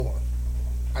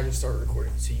I just started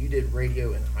recording. So you did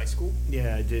radio in high school?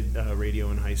 Yeah, I did radio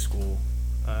in high school.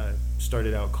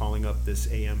 Started out calling up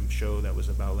this AM show that was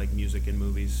about like music and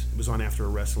movies. It was on after a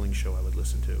wrestling show I would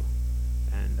listen to,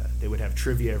 and they would have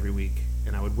trivia every week,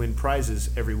 and I would win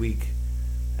prizes every week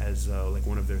as like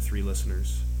one of their 3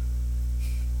 listeners.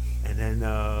 And then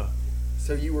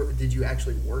So did you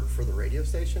actually work for the radio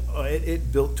station?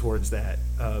 it built towards that.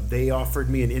 They offered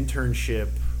me an internship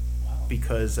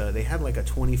because they had like a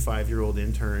 25-year-old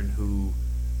intern who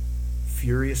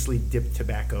furiously dipped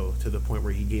tobacco to the point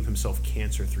where he gave himself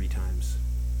cancer 3 times.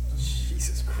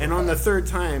 Jesus Christ. And on the 3rd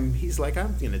time, he's like,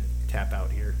 I'm going to tap out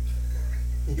here.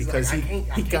 Because like, I can't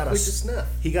quit the snuff.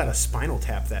 He got a spinal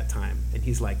tap that time. And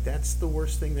he's like, that's the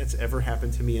worst thing that's ever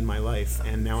happened to me in my life.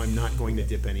 And now I'm not going to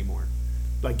dip anymore.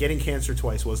 Like, getting cancer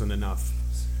twice wasn't enough.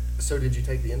 So did you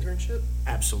take the internship?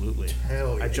 Absolutely.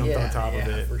 Hell yeah. I jumped on top of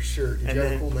it. For sure. Did you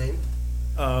have a cool name?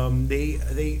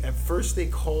 They at first they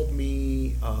called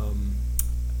me,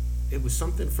 it was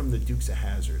something from the Dukes of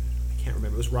Hazzard. I can't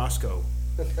remember. It was Roscoe.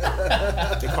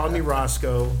 They called me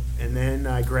Roscoe, and then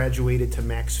I graduated to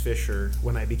Max Fisher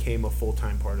when I became a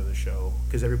full-time part of the show,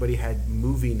 because everybody had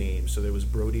movie names. So there was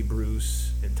Brody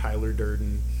Bruce and Tyler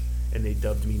Durden, and they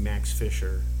dubbed me Max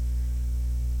Fisher.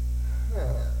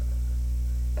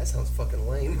 That sounds fucking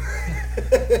lame.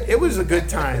 It was a good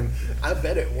time. I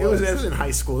bet it was. It was in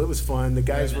high school. It was fun. The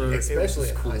guys were especially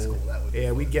it was in cool. high school. That would be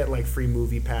fun. We'd get like free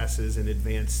movie passes and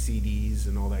advanced CDs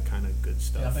and all that kind of good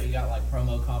stuff. Yeah, I bet you got like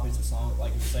promo copies of songs,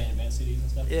 like you were saying, advanced CDs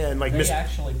and stuff. Yeah, and like they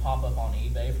actually pop up on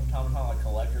eBay from time to time. Like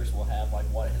collectors will have like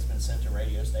what has been sent to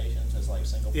radio stations as like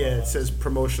single. Yeah, promos. it says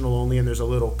promotional only, and there's a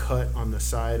little cut on the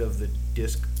side of the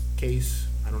disc case.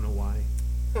 I don't know why.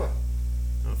 Huh.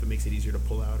 I don't know if it makes it easier to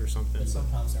pull out or something. But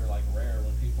sometimes they're like rare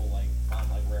when people like find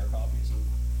like rare copies of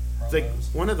promos. It's like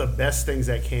one of the best things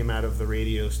that came out of the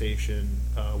radio station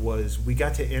was we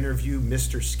got to interview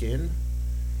Mr. Skin,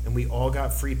 and we all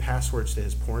got free passwords to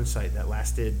his porn site that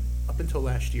lasted up until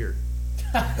last year.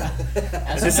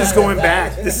 This is going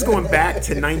back. This is going back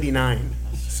to '99.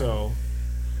 So.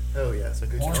 Oh yeah, so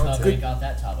good. Pornhub ain't got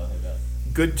that type of hookup.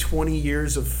 Good 20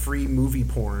 years of free movie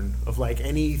porn, of like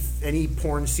any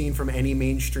porn scene from any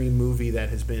mainstream movie that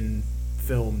has been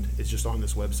filmed is just on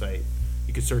this website.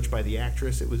 You could search by the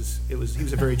actress. He was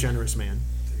a very generous man.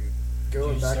 Dude,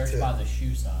 going back search to by the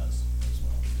shoe size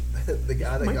as well. the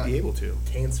guy that Might got be able to.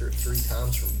 cancer 3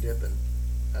 times from dipping.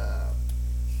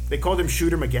 They called him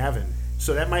Shooter McGavin,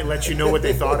 so that might let you know what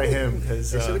they thought of him.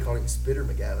 Because they should have called him Spitter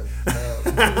McGavin.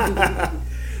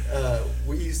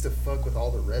 We used to fuck with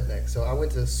all the rednecks. So I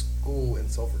went to school in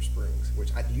Sulphur Springs,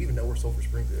 which do you even know where Sulphur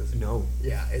Springs is? No.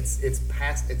 Yeah, it's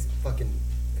fucking.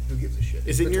 Who gives a shit?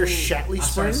 Is it near Shatley I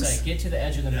started Springs? saying, get to the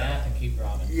edge of the map and keep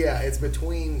driving. Yeah, it's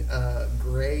between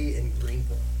Gray and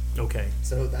Greenville. Okay.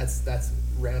 So that's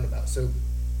roundabout. So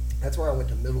that's where I went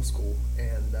to middle school,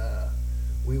 and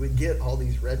we would get all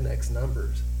these rednecks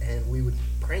numbers, and we would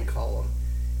prank call them,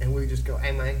 and we would just go,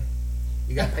 "Hey man,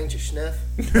 you got a pinch of snuff?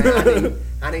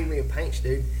 I need me a pinch,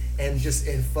 dude." And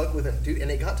fuck with them, dude.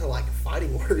 And it got to like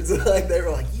fighting words. Like they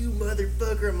were like, "You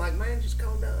motherfucker." I'm like, "Man, just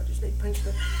calm down. I just need a pinch of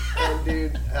snuff." And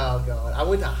dude, oh god, I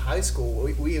went to high school.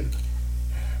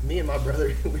 Me and my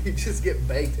brother, we just get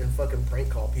baked and fucking prank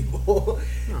call people.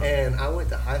 And I went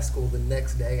to high school the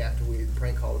next day after we had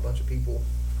prank called a bunch of people.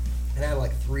 And I had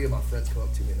like 3 of my friends come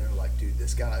up to me and they were like, "Dude,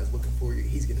 this guy is looking for you.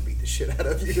 He's gonna beat the shit out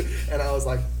of you." And I was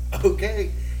like,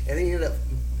 "Okay." And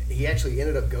he actually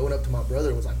ended up going up to my brother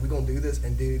and was like, "We're gonna do this."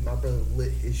 And dude, my brother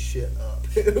lit his shit up.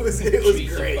 It was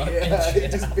great. Yeah,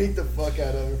 it just beat the fuck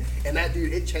out of him. And that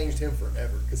dude, it changed him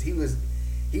forever because he was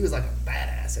like a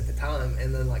badass at the time.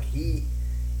 And then like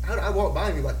I walked by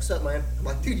and he was like, "What's up, man?" I'm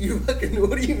like, "Dude, you fucking,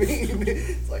 what do you mean?"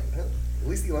 It's like, at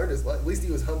least he learned at least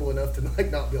he was humble enough to like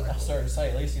not be like. I started to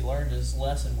say, at least he learned his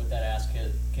lesson with that ass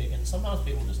kicking. Sometimes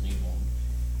people just need one.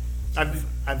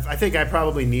 I think I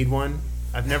probably need one.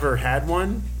 I've never had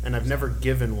one, and I've never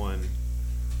given one.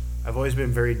 I've always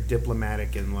been very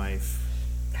diplomatic in life.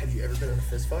 Have you ever been in a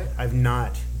fist fight? I've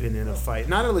not been in a fight.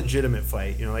 Not a legitimate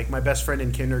fight. You know, like my best friend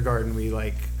in kindergarten, we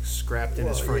like scrapped in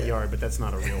his front yard, but that's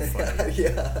not a real fight.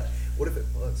 Yeah. What if it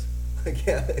was? Like,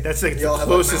 yeah. That's like the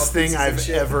closest thing I've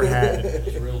ever had.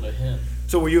 It's real to him.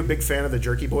 So were you a big fan of the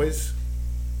Jerky Boys?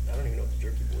 I don't even know what the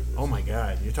Jerky Boys is. Oh my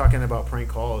God. You're talking about prank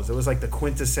calls. It was like the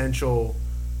quintessential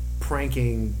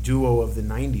pranking duo of the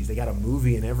 90s. They got a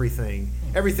movie and everything.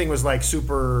 Everything was like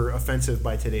super offensive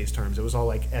by today's terms. It was all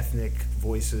like ethnic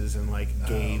voices and like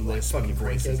gay lisping fucking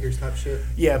voices. Crank Yankers type shit.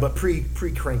 Yeah, but pre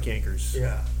Crank Yankers.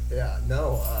 Yeah.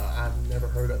 No, I've never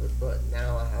heard of it, but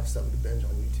now I have something to binge on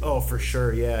YouTube. Oh, for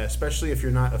sure. Yeah, especially if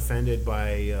you're not offended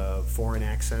by foreign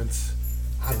accents.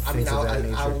 and I mean, things of that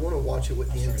nature. I want to watch it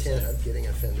with the That's what I intent said. of getting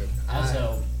offended. As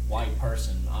a white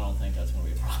person, I don't think that's going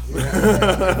to be a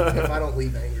problem. If I don't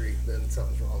leave angry, then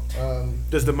something's wrong.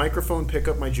 Does the microphone pick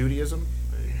up my Judaism?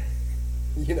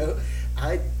 You know,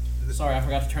 Sorry, I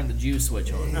forgot to turn the juice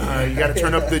switch on. You got to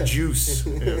turn up the juice.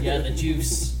 Yeah, the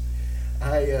juice.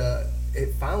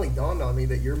 It finally dawned on me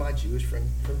that you're my Jewish friend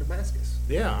from Damascus.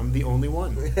 Yeah, I'm the only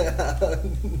one.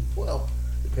 Well,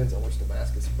 depends on which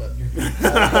Damascus, but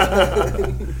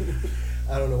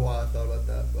I don't know why I thought about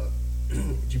that. But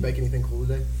did you make anything cool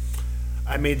today?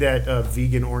 I made that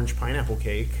vegan orange pineapple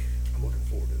cake. I'm looking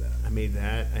forward to that. I made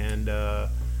that, and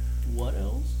What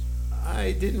else?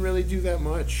 I didn't really do that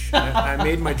much. I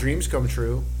made my dreams come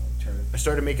true. True. I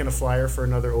started making a flyer for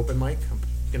another open mic. I'm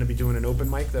going to be doing an open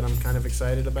mic that I'm kind of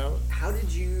excited about. How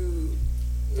did you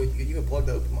can plug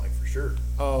the open mic for sure.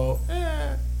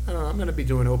 I don't know. I'm going to be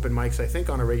doing open mics, I think,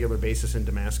 on a regular basis in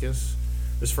Damascus.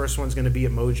 This first one's going to be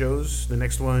at Mojo's. The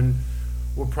next one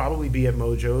will probably be at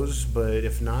Mojo's, but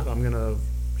if not, I'm going to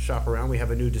shop around. We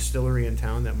have a new distillery in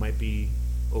town that might be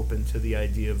open to the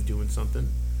idea of doing something.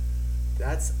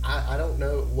 I don't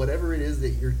know, whatever it is that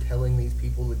you're telling these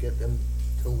people to get them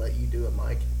to let you do a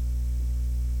mic,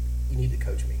 you need to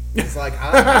coach me. It's like,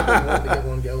 I've been wanting to get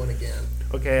one going again.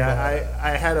 Okay, But,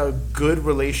 I had a good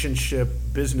relationship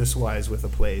business-wise with a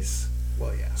place.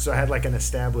 Well, yeah. So I had like an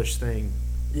established thing.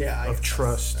 Yeah. Of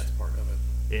trust. That's part of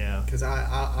it. Yeah. Because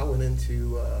I went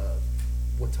into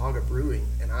Watauga Brewing,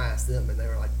 and I asked them, and they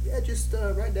were like, yeah, just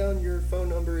write down your phone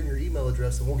number and your email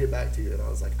address, and we'll get back to you. And I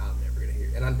was like, I'm never going to hear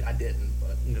it. And I didn't, but...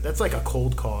 That's like a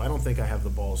cold call. I don't think I have the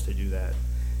balls to do that.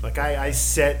 Like, I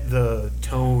set the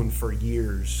tone for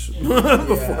years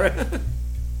before. I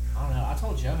don't know. I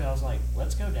told Joey, I was like,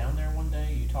 let's go down there one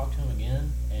day. You talk to him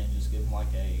again and just give him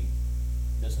like a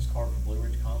business card for Blue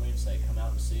Ridge Comedy and say, come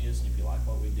out and see us. And if you like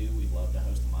what we do, we'd love to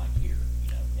host a mic here. You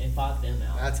know, invite them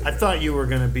out. I thought you were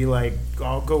going to be like,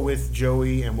 I'll go with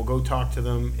Joey and we'll go talk to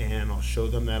them and I'll show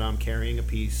them that I'm carrying a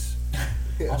piece.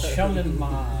 I'll show them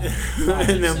my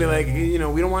and they'll be like, you know,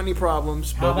 we don't want any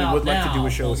problems, How but we about would like to do now, a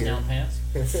show pulls here. down pants.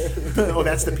 Oh,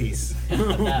 that's the piece.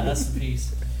 That's the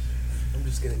piece. I'm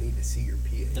just going to need to see your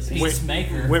PA. The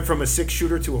peacemaker. Went from a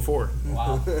 6-shooter to a 4.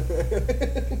 Wow.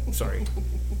 Sorry.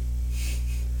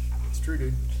 It's true,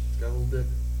 dude. It's got a little dick.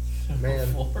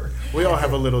 Man. We all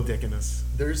have a little dick in us.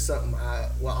 There's something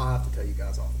I'll have to tell you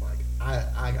guys off mic.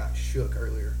 I got shook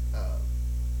earlier.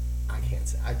 I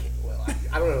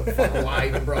don't know fucking why I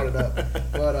even brought it up.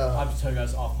 But I'll just tell you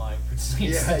guys off mic.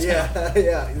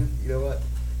 yeah. You know what?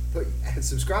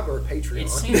 Subscribe to our Patreon. It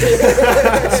seems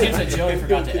that Joey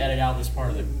forgot to edit out this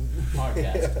part of the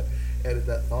podcast. Edit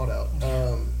that thought out.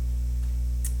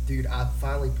 Dude, I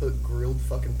finally put grilled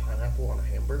fucking pineapple on a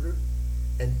hamburger.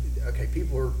 And, okay,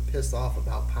 people are pissed off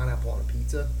about pineapple on a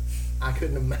pizza. I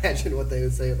couldn't imagine what they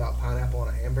would say about pineapple on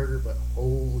a hamburger, but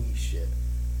holy shit.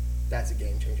 That's a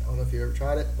game changer. I don't know if you ever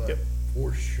tried it, but Yep.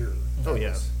 for sure. Oh,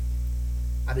 yeah.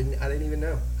 I didn't even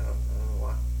know. I don't know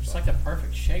why. It's like the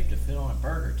perfect shape to fit on a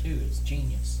burger too. It's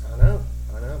genius. I know.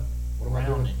 What am I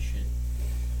Round doing? and shit.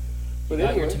 But You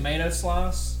got your anyway. tomato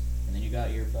slice, and then you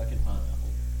got your fucking pineapple.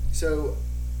 So,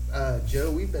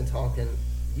 Joe, we've been talking.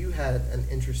 You had an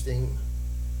interesting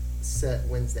set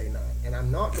Wednesday night, and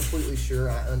I'm not completely sure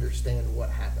I understand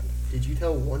what happened. Did you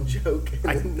tell one joke?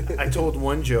 I told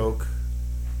one joke,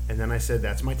 and then I said,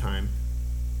 that's my time,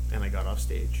 and I got off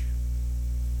stage.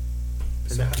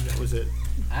 And that was it.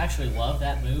 I actually love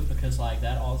that move because like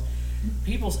that all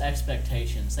people's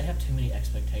expectations, they have too many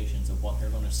expectations of what they're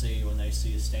going to see when they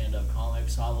see a stand-up comic.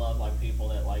 So I love like people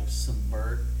that like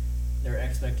subvert their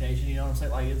expectation, you know what I'm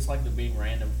saying? Like it's like the being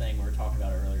random thing we were talking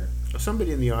about earlier.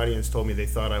 Somebody in the audience told me they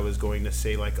thought I was going to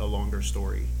say like a longer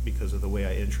story because of the way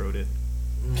I introed it.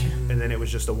 And then it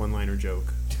was just a one-liner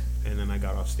joke. And then I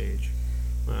got off stage.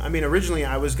 I mean, originally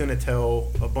I was going to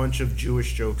tell a bunch of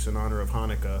Jewish jokes in honor of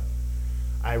Hanukkah.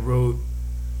 I wrote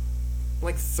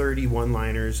like 30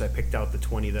 one-liners. I picked out the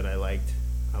 20 that I liked.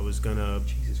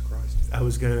 Jesus Christ.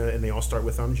 And they all start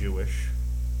with I'm Jewish.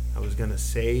 I was going to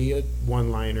say a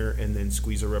one-liner and then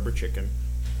squeeze a rubber chicken.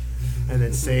 And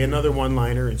then say another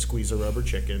one-liner and squeeze a rubber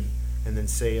chicken. And then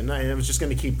say another, and I was just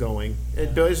going to keep going.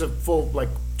 It was a full, like,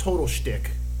 total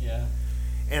shtick. Yeah.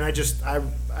 And I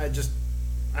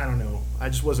don't know. I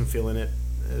just wasn't feeling it.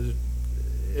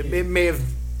 It may have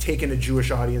taken a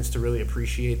Jewish audience to really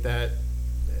appreciate that.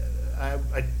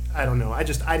 I don't know. I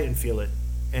didn't feel it.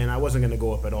 And I wasn't going to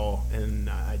go up at all. And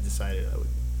I decided I would.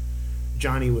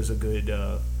 Johnny was a good,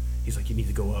 he's like, you need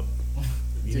to go up.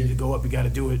 You need to go up. You got to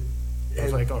do it. I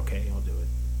was like, okay, I'll do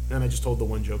it. And I just told the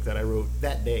one joke that I wrote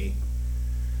that day.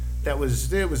 It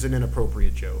was an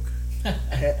inappropriate joke.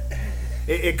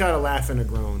 it got a laugh and a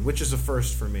groan, which is a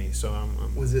first for me. So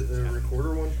I'm Was it the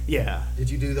recorder one? yeah. Did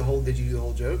you do the whole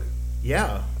joke?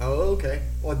 Yeah. Oh, okay.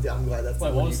 Well, I'm glad that's Wait,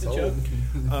 the what one was you the told.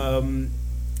 joke?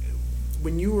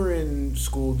 When you were in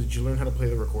school, did you learn how to play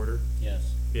the recorder?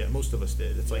 Yes. Yeah, most of us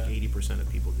did. It's like Yeah. 80% of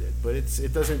people did. But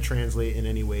it doesn't translate in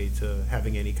any way to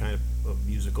having any kind of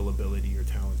musical ability or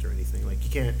talent or anything. Like,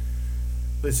 you can't,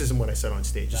 this isn't what I said on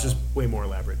stage. This No. is way more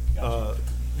elaborate. Gotcha.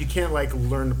 You can't, like,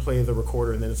 learn to play the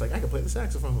recorder and then it's like, I can play the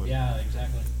saxophone. Yeah,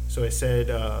 exactly. So I said,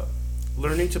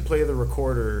 learning to play the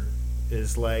recorder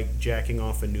is like jacking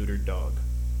off a neutered dog.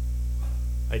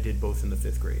 I did both in the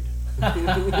 5th grade.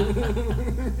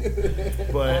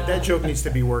 But that joke needs to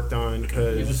be worked on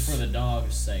because It was for the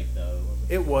dog's sake, though.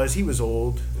 it was. He was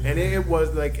old, and it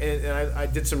was like. And I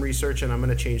did some research, and I'm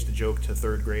going to change the joke to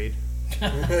 3rd grade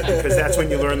because that's when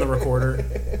you learn the recorder.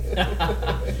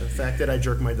 The fact that I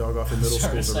jerked my dog off in middle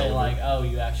Trying school. to say like, oh,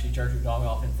 you actually jerked your dog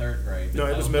off in 3rd grade. No,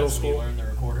 it was middle that's when school. You learned the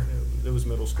recorder. It was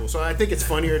middle school, so I think it's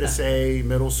funnier to say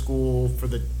middle school for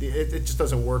the. It just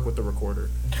doesn't work with the recorder,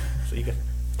 so you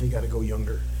got to go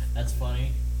younger. That's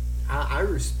funny. I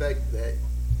respect that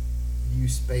you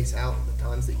space out the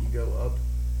times that you go up,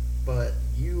 but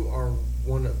you are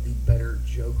one of the better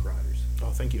joke writers. Oh,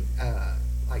 thank you.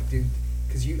 Like, dude,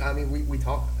 because we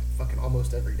talk like fucking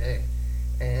almost every day,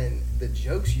 and the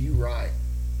jokes you write.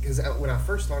 Because when I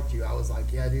first talked to you, I was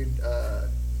like, yeah, dude,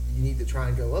 you need to try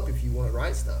and go up if you want to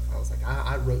write stuff. I was like,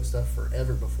 I wrote stuff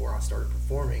forever before I started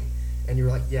performing. And you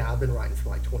were like, yeah, I've been writing for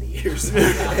like 20 years.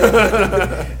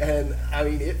 And I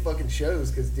mean, it fucking shows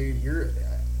because, dude, you're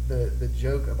the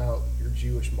joke about your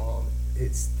Jewish mom,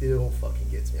 it still fucking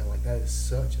gets me. I'm like, that is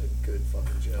such a good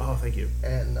fucking joke. Oh, thank you.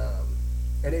 And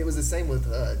it was the same with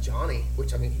Johnny,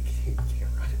 which I mean, he can't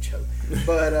write a joke.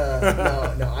 But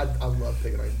I love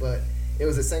picking on him. But it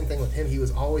was the same thing with him. He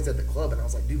was always at the club, and I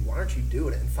was like, dude, why aren't you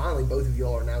doing it? And finally, both of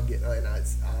y'all are now getting it, and it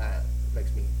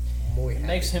makes me more happy. It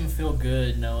makes him feel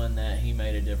good knowing that he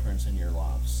made a difference in your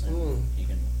lives. And he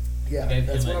can. Yeah, gave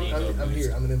that's him what an I'm ego here.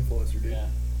 boost. I'm an influencer, dude. Yeah.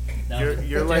 No,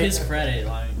 You're to like- his credit,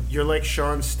 like, You're like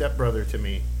Sean's stepbrother to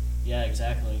me. yeah,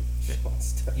 exactly.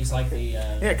 He's like the.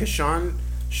 Yeah, because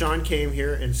Sean came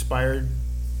here, inspired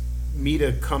me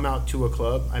to come out to a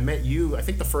club. I met you, I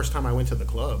think the first time I went to the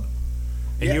club.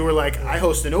 And Yeah. you were like, I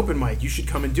host an open mic, you should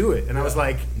come and do it. And I was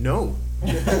like, no.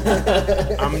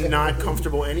 I'm not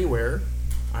comfortable anywhere.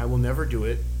 I will never do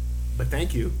it. But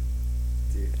thank you.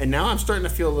 Dude. And now I'm starting to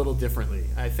feel a little differently.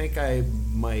 I think I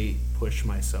might push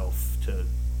myself to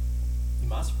You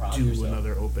might surprise do yourself.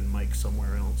 another open mic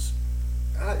somewhere else.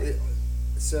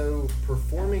 So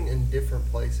performing in different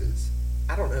places,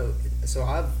 I don't know. So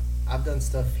I've done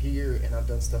stuff here and I've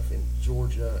done stuff in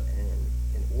Georgia and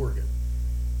in Oregon.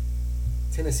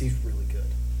 Tennessee's really good.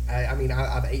 I mean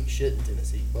I've ate shit in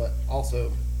Tennessee, but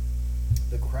also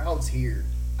the crowds here.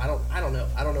 I don't know.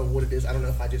 I don't know what it is. I don't know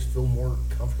if I just feel more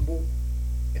comfortable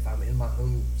if I'm in my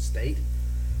home state.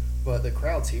 But the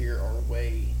crowds here are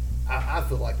way. I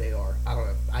feel like they are. I don't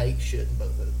know. I ate shit in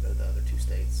both of the other two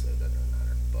states, so it doesn't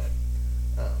matter.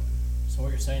 But So what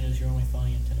you're saying is you're only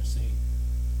funny in Tennessee.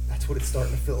 that's what it's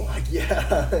starting to feel like.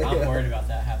 Yeah. I'm Yeah. worried about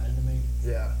that happening to me.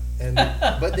 Yeah, and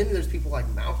but then there's people like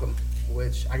Malcolm,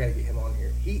 which I got to get him on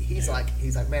here. He's Yeah.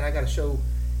 like, man, I got a show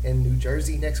in New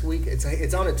Jersey next week.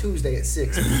 It's on a Tuesday at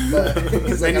 6. But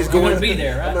he's Then he's I'm going gonna to be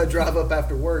there, right? I'm gonna drive up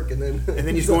after work, and then And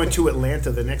then he's going to Atlanta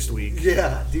the next week.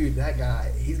 Yeah, dude, that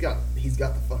guy, he's got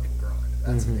the fucking grind.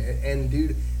 That's and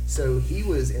dude, so he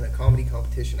was in a comedy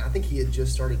competition. I think he had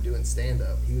just started doing stand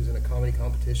up. He was in a comedy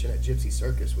competition at Gypsy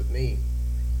Circus with me,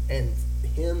 and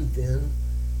him then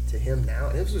to him now,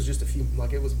 and this was just a few,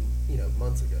 like it was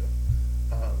months ago.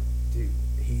 Dude,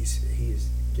 he is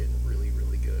getting really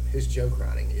really good. His joke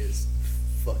writing is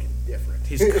fucking different.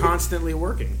 He's constantly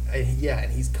working. Yeah,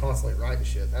 and he's constantly writing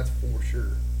shit. That's for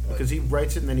sure. But- Because he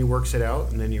writes it and then he works it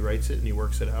out, and then he writes it and he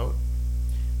works it out.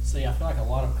 See, I feel like a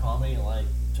lot of comedy, like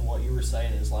to what you were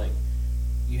saying, is like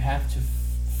you have to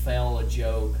fail a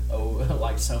joke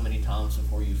like so many times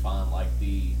before you find like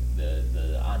the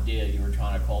idea you were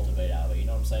trying to cultivate out of it. You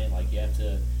know what I'm saying? Like you have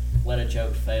to let a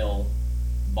joke fail,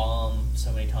 bomb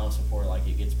so many times before like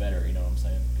it gets better. You know what I'm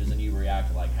saying? Because then you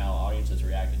react to like how audiences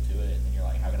reacted to it, and then you're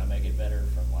like, how can I make it better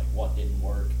from like what didn't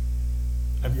work?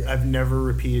 I've never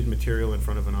repeated material in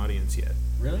front of an audience yet.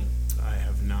 Really? I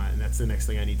have not, and that's the next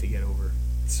thing I need to get over.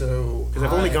 So Because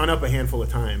I've only gone up a handful of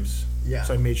times. Yeah.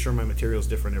 So I made sure my material's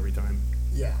different every time.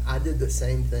 Yeah, I did the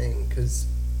same thing because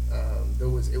it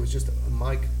was just a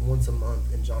mic once a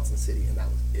month in Johnson City, and that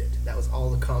was it. That was all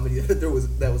the comedy that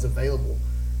was available.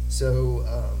 So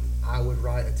I would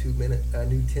write a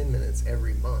new 10 minutes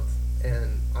every month,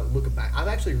 and I look back. I've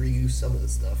actually reused some of the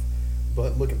stuff,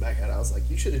 But looking back at it, I was like,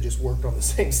 you should have just worked on the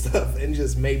same stuff and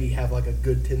just maybe have like a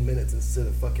good 10 minutes instead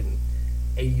of fucking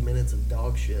 80 minutes of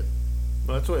dog shit.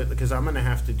 Well, that's what, because I'm going to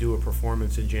have to do a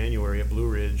performance in January at Blue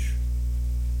Ridge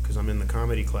because I'm in the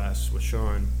comedy class with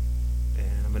Sean,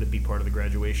 and I'm going to be part of the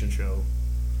graduation show.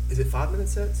 Is it 5-minute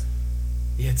sets?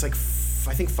 Yeah, it's like,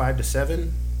 I think 5 to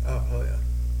 7. Oh, hell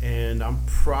yeah. And I'm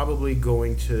probably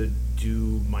going to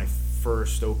do my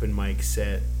first open mic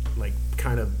set, like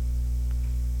kind of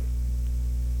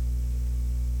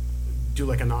do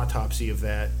like an autopsy of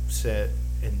that set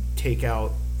and take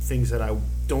out things that I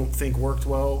don't think worked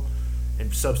well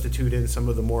and substitute in some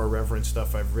of the more irreverent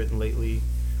stuff I've written lately,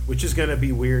 which is going to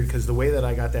be weird because the way that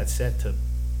I got that set to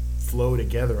flow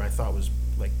together, I thought was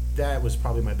like, that was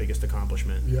probably my biggest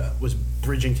accomplishment. Yeah. Was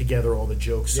bridging together all the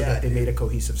jokes so that they made a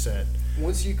cohesive set.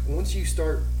 Once you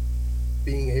start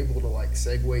being able to like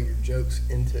segue your jokes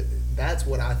into, that's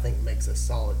what I think makes a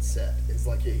solid set. Is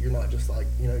like you're not just like,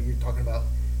 you know, you're talking about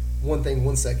one thing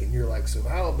 1 second, you're like, so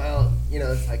how about, you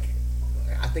know, it's like,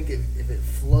 I think if it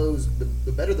flows,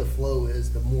 the better the flow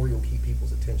is, the more you'll keep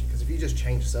people's attention. Because if you just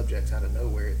change subjects out of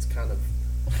nowhere, it's kind of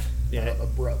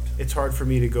abrupt. It's hard for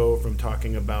me to go from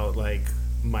talking about like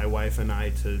my wife and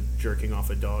I to jerking off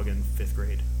a dog in 5th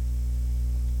grade.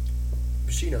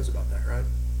 But she knows about that, right?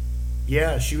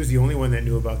 Yeah, she was the only one that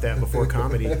knew about that before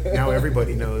comedy. Now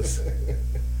everybody knows.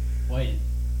 Wait,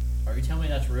 are you telling me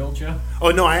that's real, Joe?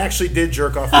 Oh, no, I actually did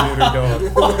jerk off a neutered dog.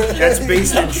 That's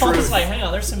based in I was truth. like, hang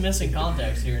on, there's some missing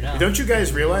context here now. Don't you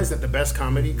guys realize that the best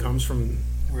comedy comes from...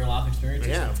 Real life experiences?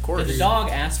 Yeah, of course. Did the dog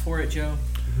ask for it, Joe?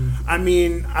 I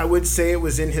mean, I would say it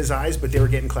was in his eyes, but they were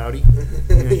getting cloudy.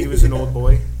 You know, he was an old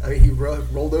boy. I mean, he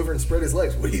rolled over and spread his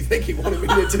legs. What do you think he wanted me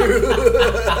to do?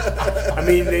 I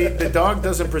mean, the dog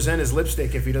doesn't present his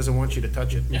lipstick if he doesn't want you to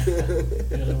touch it. He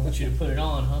doesn't want you to put it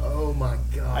on, huh? Oh my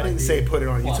god! I didn't say put it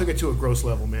on. You took it to a gross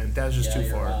level, man. That's just too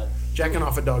you're far. right. Jacking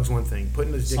off a dog's one thing.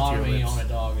 Putting his dick to your Sodomy lips. on a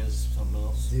dog is something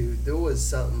else. Dude, there was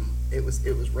something. It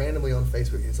was randomly on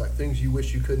Facebook. It's like things you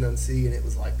wish you couldn't unsee, and it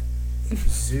was like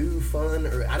zoo fun,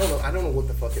 or I don't know what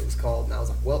the fuck it was called. And I was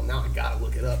like, well, now I gotta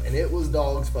look it up. And it was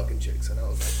dogs fucking chicks, and I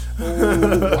was like,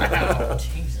 oh wow,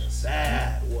 Jesus,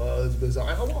 that was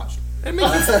bizarre. I watched It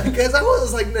makes because I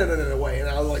was like, no, wait, and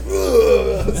I was like,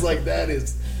 ugh. I was like, that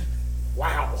is,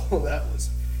 wow, that was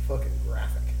fucking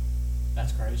graphic.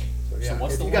 that's crazy. So, yeah,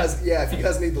 what's if the you link? guys, if you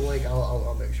guys need the link,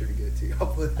 I'll make sure to get it to you. I'll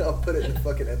put it in the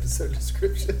fucking episode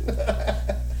description.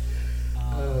 I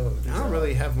don't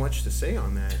really have much to say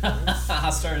on that. I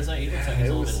started to say, he looks like he's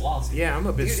a little bit lost. Yeah, I'm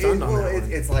a bit Dude, stunned on that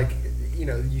one. It's like, you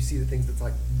know, you see the things that's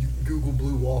like Google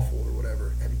Blue Waffle or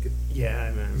whatever. And you could,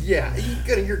 Yeah, man. yeah,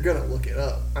 you're gonna look it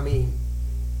up. I mean,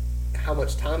 how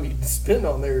much time you spend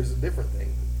on there is a different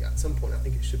thing. At some point, I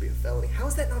think it should be a felony. How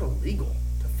is that not illegal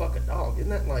to fuck a dog? Isn't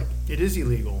that like? It is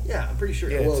illegal. Yeah, I'm pretty sure.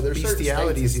 Yeah, well, it's there's certain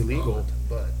bestiality states is it's illegal. not,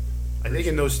 but I think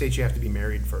in those states you have to be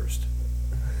married first.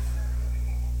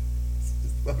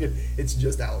 it's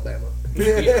just Alabama. I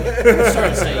started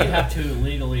to say, you have to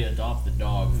legally adopt the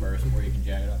dog first before you can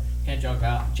jack it off. You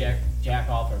can't jack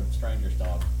off a stranger's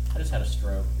dog. I just had a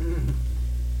stroke.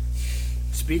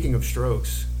 Speaking of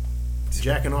strokes,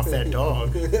 jacking off that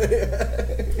dog.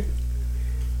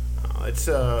 It's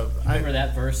Remember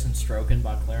that verse in Strokin'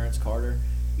 by Clarence Carter?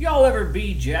 Y'all ever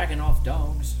be jacking off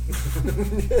dogs?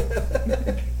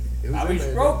 I be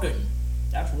stroking.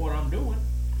 That's what I'm doing.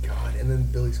 God, and then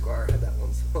Billy Squire had that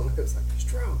one song. It was like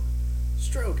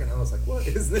stroke, and I was like, what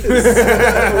is this?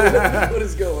 What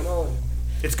is going on?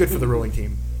 It's good for the rowing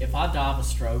team. If I die of a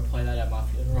stroke, play that at my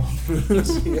funeral.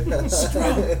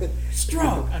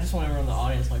 Stroke. I just want everyone in the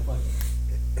audience like.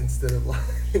 Instead of like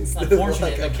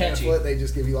Unfortunately, a catchy. pamphlet, they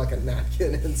just give you like a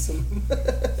napkin and some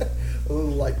a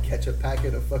little like ketchup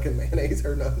packet of fucking mayonnaise,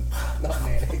 or not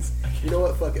mayonnaise. You know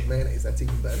what? Fuck it, mayonnaise. That's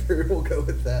even better. We'll go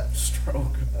with that.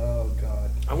 Stroke. Oh God.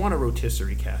 I want a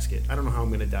rotisserie casket. I don't know how I'm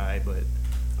going to die, but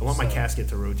I want my casket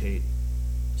to rotate.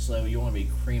 So you want to be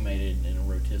cremated in a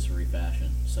rotisserie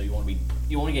fashion. So you want to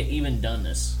get even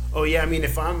doneness. Oh yeah, I mean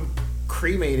if I'm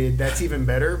cremated, that's even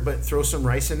better. But throw some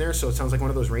rice in there, so it sounds like one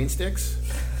of those rain sticks.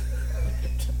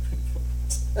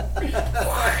 I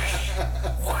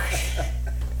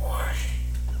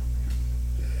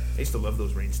used to love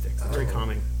those rain sticks. They're very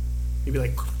calming. You'd be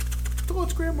like, "Oh,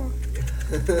 it's grandma."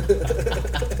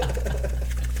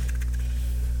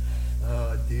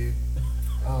 Oh, dude.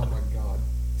 Oh my God.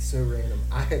 So random.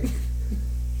 I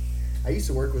used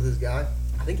to work with this guy.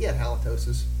 I think he had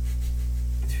halitosis.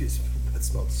 Dude, that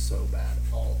smelled so bad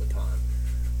all the time.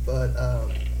 But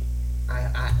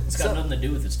It's got nothing to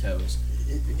do with his toes.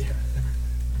 Yeah.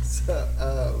 So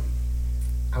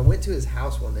I went to his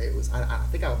house one day. It was I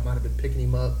think I might have been picking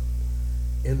him up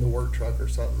in the work truck or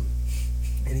something,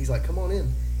 and he's like, "Come on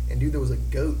in." And dude, there was a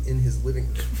goat in his living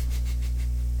room,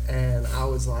 and I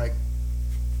was like,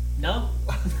 No.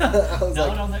 I was No,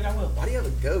 like, I don't think I will. "Why do you have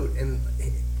a goat?" And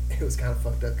it was kind of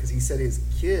fucked up because he said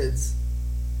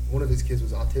one of his kids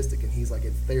was autistic, and he's like,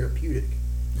 "It's therapeutic."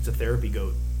 It's a therapy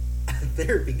goat.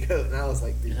 Therapy goat, and I was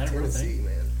like, "Dude, Is that a real Tennessee, thing?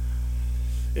 man."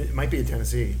 It might be in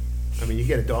Tennessee. I mean, you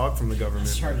get a dog from the government.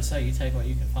 It's hard to say. You take what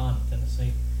you can find in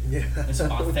Tennessee. Yeah. It's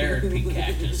my therapy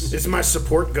cactus. It's my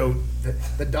support goat.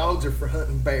 The dogs are for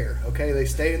hunting bear. Okay, they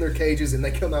stay in their cages and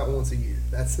they come out once a year.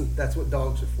 That's what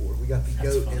dogs are for. We got the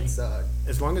That's goat funny. inside.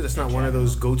 As long as it's not one of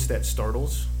those goats that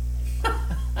startles.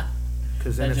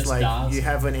 Because then That it's just like dies. you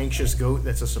have an anxious goat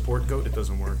that's a support goat. It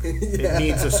doesn't work. Yeah. It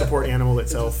needs a support animal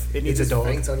itself. It needs a just dog.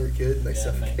 faints on your kid and they Yeah,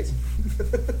 suffocate.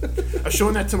 I was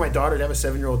showing that to my daughter. I have a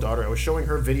 7-year-old daughter. I was showing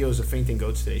her videos of fainting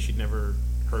goats today. She'd never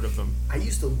heard of them. I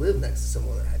used to live next to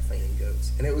someone that had fainting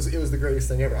goats, and it was the greatest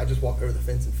thing ever. I just walk over the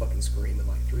fence and fucking scream, and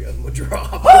like 3 of them would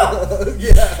drop.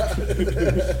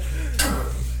 Yeah.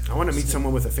 I want to meet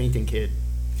someone with a fainting kid.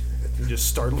 And just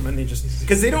startle them, and they just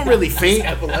because they don't really faint.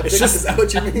 Epileptic, It's just is that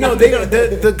what you mean? no, they don't.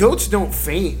 The goats don't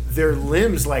faint. Their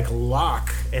limbs like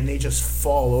lock, and they just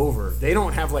fall over. They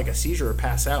don't have like a seizure or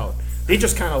pass out. They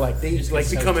just kind of like they just like get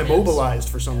so become tense. immobilized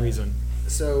for some reason.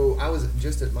 So I was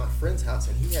just at my friend's house,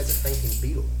 and he has a fainting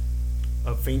beetle.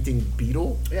 A fainting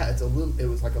beetle. Yeah, it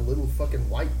was like a little fucking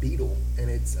white beetle, and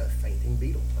it's a fainting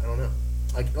beetle. I don't know.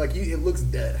 It looks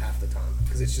dead half the time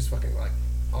because it's just fucking like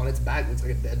on its back looks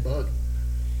like a dead bug.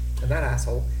 And that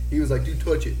asshole, he was like, "Dude,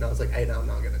 touch it." And I was like, "Hey, no, I'm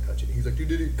not gonna touch it." He's like, "Dude,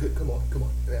 come on." And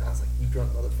I was like, "You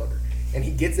drunk motherfucker." And he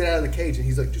gets it out of the cage, and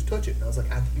he's like, "Just touch it." And I was like,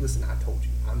 "Listen, I told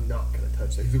you, I'm not gonna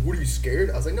touch that." He's like, "What, are you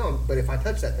scared?" I was like, "No, but if I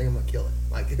touch that thing, I'm gonna kill it.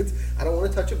 Like, I don't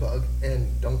want to touch a bug,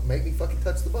 and don't make me fucking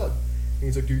touch the bug." And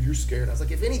he's like, "Dude, you're scared." I was like,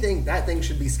 "If anything, that thing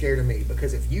should be scared of me,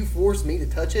 because if you force me to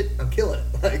touch it, I'm killing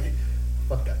it." Like,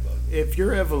 fuck that bug. If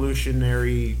your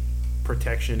evolutionary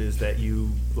protection is that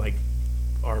you like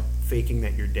are faking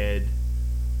that you're dead,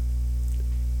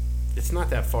 it's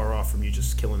not that far off from you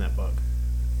just killing that bug.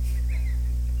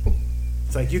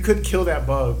 It's like you could kill that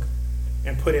bug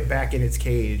and put it back in its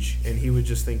cage, and he would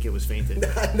just think it was fainted.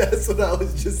 That's what I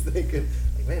was just thinking.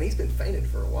 Like, man, he's been fainted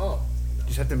for a while. You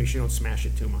just have to make sure you don't smash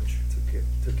it too much.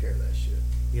 Took care of that shit.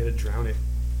 You gotta drown it.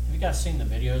 Have you guys seen the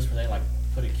videos where they like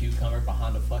put a cucumber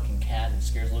behind a fucking cat and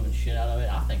scares the living shit out of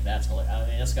it? I think that's hilarious. I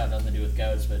mean, that's got nothing to do with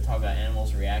goats, but talk about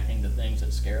animals reacting to things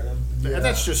that scare them. Yeah.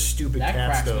 That's just stupid That cats,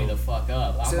 cracks though. me the fuck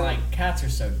up. I'm So- like, cats are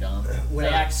so dumb. When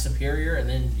They I- act superior, and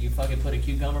then you fucking put a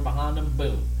cucumber behind them,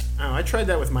 boom. I don't know, I tried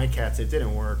that with my cats. It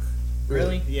didn't work.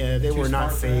 Really? Yeah, they Too were not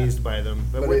smart for that? phased by them.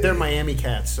 But But they're Miami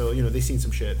cats, so you know they've seen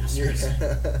some shit.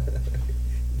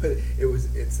 But it was,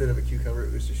 instead of a cucumber,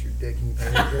 it was just your dick, and you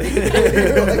painted it.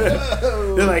 You're like,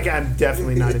 "Oh." They're like, I'm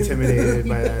definitely not intimidated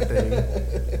by that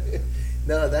thing.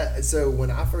 No, so when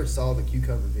I first saw the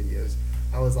cucumber videos,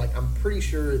 I was like, I'm pretty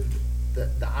sure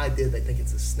that the idea they think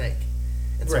it's a snake.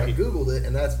 And so I Right. Googled it,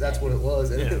 and that's what it was.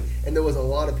 And, Yeah. and there was a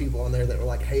lot of people on there that were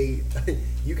like, "Hey,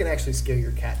 you can actually scare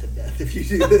your cat to death if you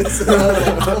do this." And I was like,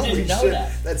 I "Holy didn't know shit,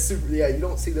 that. that's super." Yeah, you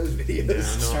don't see those videos. Yeah, no,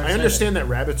 Start I understand that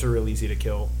rabbits are real easy to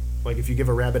kill. Like if you give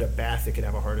a rabbit a bath, it could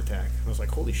have a heart attack. I was like,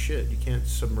 holy shit, you can't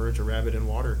submerge a rabbit in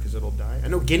water because it'll die. I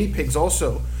know guinea pigs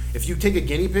also. If you take a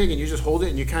guinea pig and you just hold it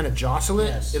and you kind of jostle it,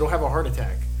 Yes. it'll have a heart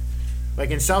attack.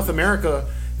 Like in South America,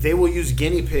 they will use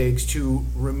guinea pigs to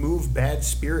remove bad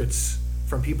spirits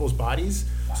from people's bodies.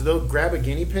 So they'll grab a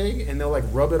guinea pig and they'll like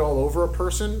rub it all over a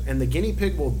person, and the guinea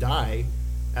pig will die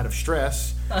out of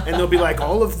stress. And they'll be like,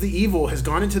 all of the evil has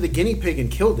gone into the guinea pig and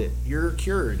killed it. You're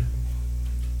cured.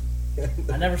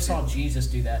 I never saw Jesus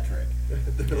do that trick.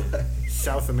 They're like,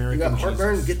 South "You American got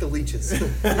heartburn? Jesus. Get the leeches."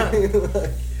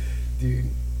 Like, dude,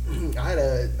 I had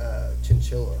a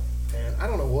chinchilla, and I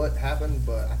don't know what happened,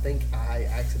 but I think I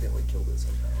accidentally killed it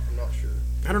somehow. I'm not sure.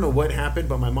 I don't know what happened,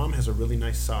 but my mom has a really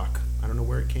nice sock. I don't know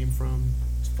where it came from.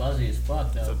 It's fuzzy as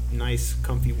fuck, It's though. a nice,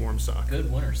 comfy, warm sock.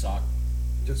 Good winter sock.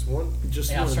 Just one? Just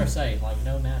Yeah, I was one. trying to say, like,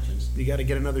 no matches. You got to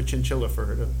get another chinchilla for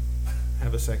her to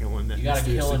have a second one. That You gotta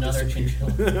kill mysteriously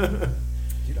another disappeared.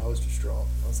 Dude, I was distraught.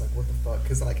 I was like, what the fuck?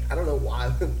 Because, like, I don't know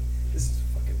why. This is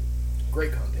fucking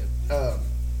great content.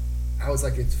 I was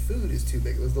like, its food is too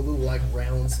big. It was the little, like,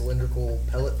 round, cylindrical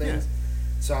pellet things. Yeah.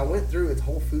 So I went through its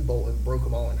whole food bowl and broke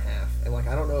them all in half. And, like,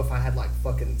 I don't know if I had, like,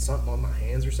 fucking something on my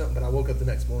hands or something, but I woke up the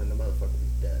next morning and the motherfucker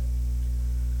was dead.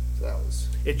 So that was...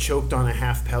 It choked on a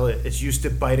half pellet. It's used to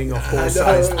biting a I whole know,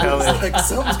 sized I was pellet. like,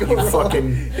 something's going You wrong.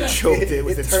 fucking choked it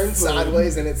with it its turned food.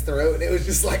 sideways in its throat, and it was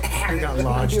just like... It got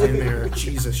lodged in there.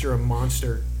 Jesus, you're a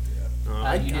monster.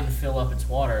 You didn't fill up its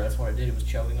water. That's what it did. It was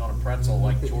choking on a pretzel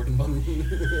like George Bush.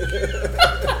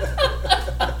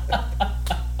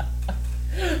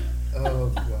 Oh,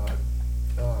 God.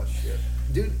 Oh, shit.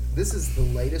 Dude, this is the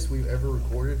latest we've ever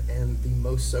recorded and the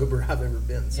most sober I've ever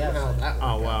been. Somehow that worked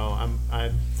out. Wow.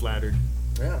 I'm flattered.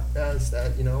 Yeah, that's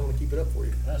that. I want to keep it up for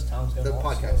you. That's Tom's going The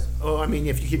podcast. Oh, I mean,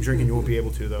 if you keep drinking, you won't be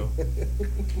able to, though. Hey,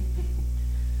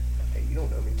 you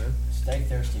don't know me, man. Stay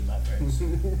thirsty, my friends.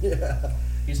 Yeah.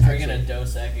 He's drinking a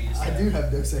Dos Equis. I do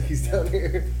have Dos Equis down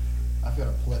here. I've got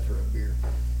a plethora of beer.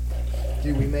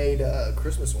 Dude, we made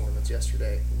Christmas ornaments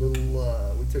yesterday. Did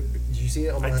you see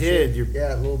it on my I did.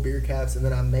 Yeah, little beer caps. And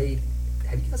then have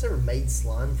you guys ever made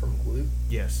slime from glue?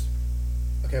 Yes.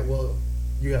 Okay, well,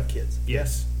 you have kids.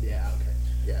 Yes. Yeah, okay.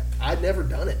 Yeah. I'd never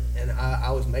done it. And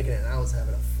I was making it and I was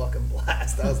having a fucking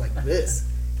blast. I was like, this,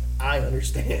 I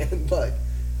understand. Like,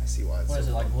 I see why it's What is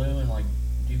it, like glue and like,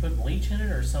 do you put bleach in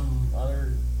it or some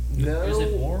other? No. Is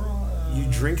it more? You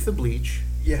drink the bleach.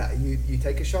 Yeah, you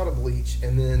take a shot of bleach,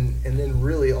 and then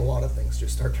really a lot of things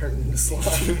just start turning into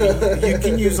slime. You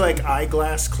can use like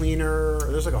eyeglass cleaner.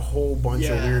 There's like a whole bunch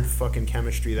of weird fucking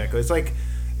chemistry that goes.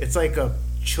 It's like a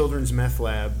children's meth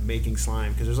lab making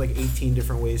slime because there's like 18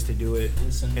 different ways to do it,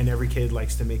 and every kid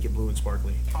likes to make it blue and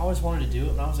sparkly. I always wanted to do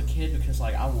it when I was a kid because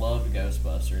like I loved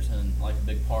Ghostbusters, and like a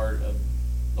big part of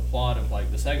the plot of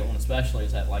like the second one especially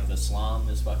is that like the slime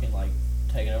is fucking like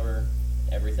taking over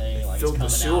everything. Like filled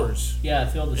it's the coming sewers. out. Yeah,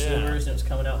 it filled the Yeah. sewers, and it was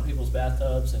coming out in people's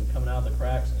bathtubs and coming out of the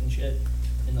cracks and shit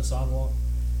in the sidewalk.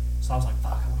 So I was like,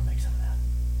 fuck, I want to make some of that.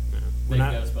 Yeah. Big When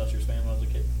I, Ghostbusters fan when I was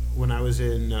a kid. when I was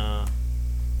in, I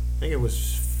think it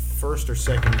was first or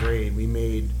second grade, we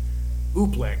made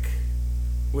oobleck,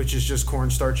 which is just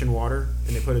cornstarch and water,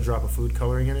 and they put a drop of food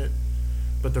coloring in it.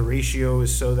 But the ratio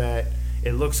is so that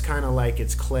it looks kind of like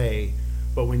it's clay,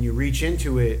 but when you reach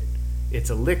into it, it's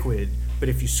a liquid. But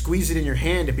if you squeeze it in your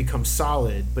hand, it becomes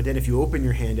solid. But then if you open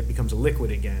your hand, it becomes a liquid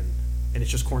again. And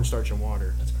it's just cornstarch and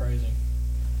water. That's crazy.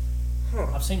 Huh.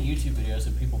 I've seen YouTube videos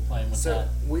of people playing with So that.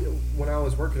 when I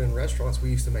was working in restaurants, we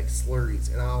used to make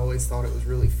slurries, and I always thought it was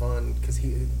really fun because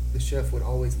the chef would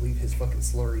always leave his fucking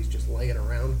slurries just laying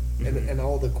around, and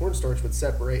all the cornstarch would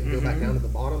separate and go back down to the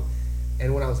bottom.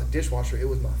 And when I was a dishwasher, it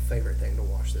was my favorite thing to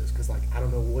wash this because like I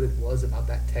don't know what it was about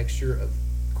that texture of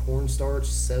cornstarch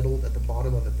settled at the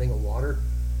bottom of a thing of water.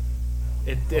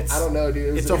 It's I don't know,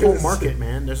 dude. It's a whole market,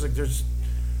 man. There's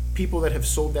people that have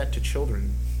sold that to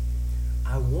children.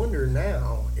 I wonder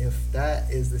now if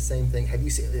that is the same thing. Have you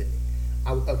seen it?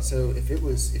 So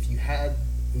if you had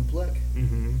oobleck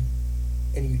and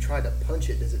you tried to punch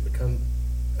it, does it become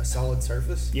a solid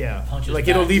surface? Yeah, Punches like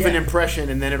it'll back. leave an impression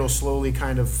and then it'll slowly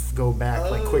kind of go back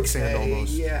like quicksand Okay,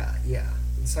 almost. Yeah.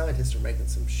 And scientists are making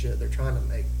some shit. They're trying to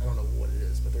make, I don't know what it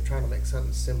is, but they're trying to make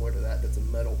something similar to that's a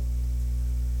metal.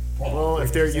 Well,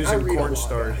 if they're I using read a lot,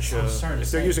 cornstarch, guys. I was starting to if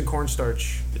they're say- using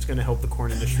cornstarch, it's going to help the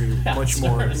corn industry much I'm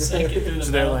more. starting to sink it through the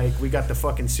So they're metal. like, we got the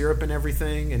fucking syrup and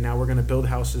everything, and now we're going to build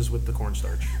houses with the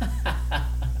cornstarch.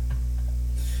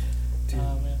 Dude.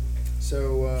 Oh, man.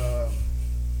 So,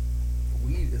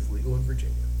 weed is legal in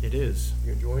Virginia. It is.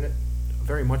 You enjoying it?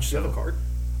 Very much Do so. you have a card?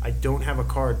 I don't have a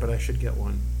card, but I should get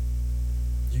one.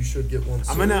 You should get one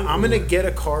I'm soon. gonna get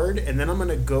a card, and then I'm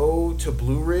gonna go to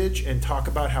Blue Ridge and talk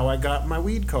about how I got my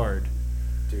weed card.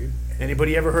 Dude.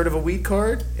 Anybody ever heard of a weed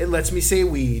card? It lets me say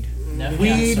weed. No,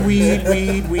 Weed, yeah, weed,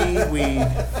 weed, weed, weed.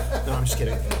 No, I'm just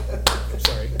kidding.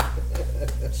 Sorry.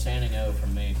 Standing O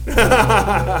from me.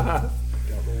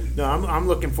 No, I'm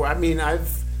looking for. I mean,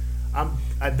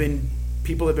 I've been.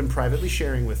 People have been privately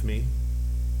sharing with me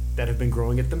that have been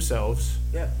growing it themselves.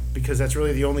 Yeah. Because that's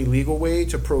really the only legal way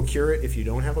to procure it. If you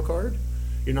don't have a card,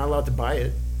 you're not allowed to buy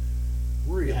it.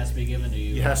 Really? It has to be given to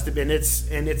you. It has to be, and it's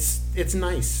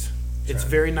nice. It's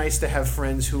Right. very nice to have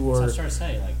friends who So I are was trying to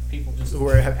say, like, people just. who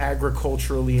are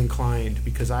agriculturally inclined.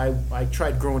 Because I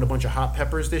tried growing a bunch of hot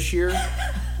peppers this year,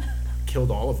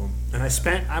 killed all of them, and I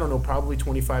spent I don't know probably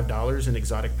 $25 in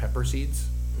exotic pepper seeds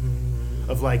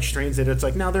of like strains that it's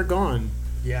like now they're gone.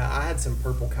 Yeah, I had some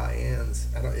purple cayennes.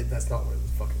 That's not what it was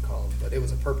fucking called, but it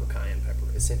was a purple cayenne pepper,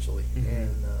 essentially.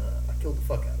 And I killed the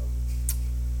fuck out of them.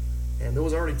 And there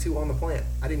was already 2 on the plant.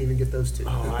 I didn't even get those 2.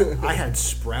 Oh, I had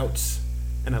sprouts,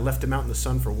 and I left them out in the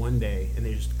sun for one day, and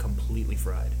they just completely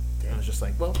fried. And I was just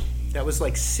like, well, that was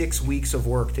like 6 weeks of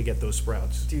work to get those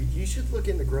sprouts. Dude, you should look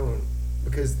into growing,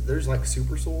 because there's like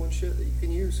super soil and shit that you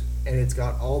can use, and it's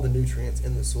got all the nutrients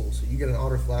in the soil. So you get an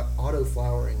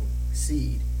auto-flowering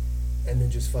seed, and then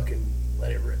just fucking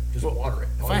let it rip. Just water it.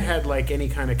 If I had like any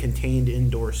kind of contained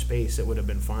indoor space, it would have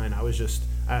been fine. I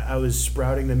was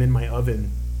sprouting them in my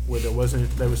oven where there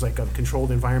was like a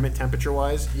controlled environment temperature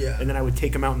wise. Yeah. And then I would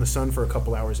take them out in the sun for a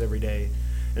couple hours every day,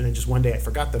 and then just one day I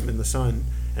forgot them in the sun,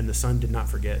 and the sun did not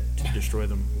forget to destroy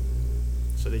them.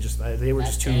 So they were That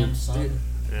just too. damn sun. Dude,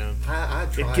 Yeah. I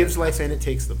tried. It gives life and it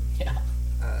takes them. Yeah.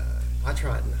 I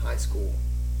tried in high school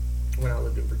when I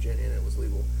lived in Virginia and it was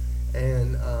legal,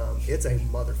 and it's a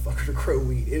motherfucker to grow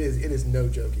weed. It is no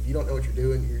joke. If you don't know what you're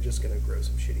doing, you're just gonna grow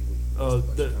some shitty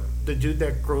weed. The dude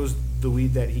that grows the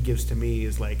weed that he gives to me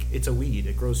is like, it's a weed.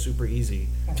 It grows super easy.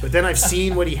 But then I've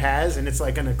seen what he has, and it's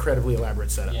like an incredibly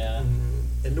elaborate setup. Yeah.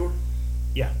 Indoor.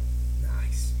 Yeah,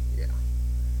 Nice. Yeah.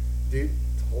 Dude,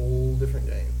 it's a whole different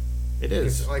game. it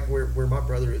is. It's like where my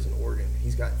brother is in Oregon.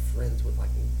 He's got friends with like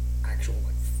actual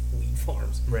like weed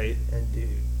farms. Right. And dude,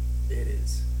 it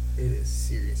is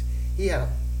serious. He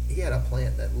had a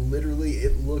plant that literally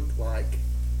it looked like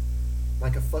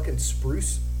a fucking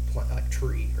spruce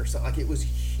tree or something. Like it was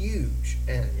huge.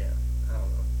 And yeah, I don't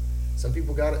know. Some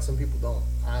people got it, some people don't.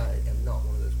 I am not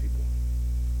one of those people.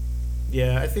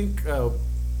 Yeah, I think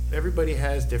everybody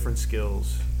has different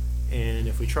skills, and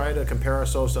if we try to compare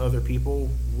ourselves to other people,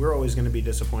 we're always going to be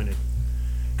disappointed.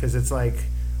 Because it's like,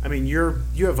 I mean,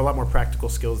 you have a lot more practical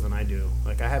skills than I do.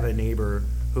 Like I have a neighbor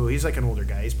who, he's like an older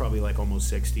guy. He's probably like almost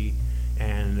 60,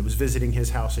 and I was visiting his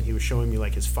house, and he was showing me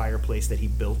like his fireplace that he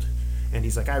built. And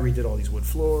he's like, I redid all these wood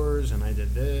floors, and I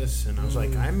did this. And I was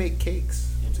like, I make cakes.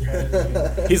 It's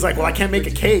crazy. He's like, well, I can't make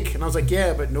a cake. And I was like,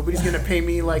 yeah, but nobody's going to pay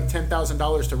me like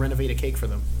 $10,000 to renovate a cake for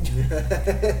them.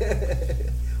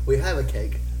 We have a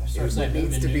cake. I started It saying, needs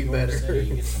moving to to be New York better. City,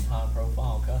 you get some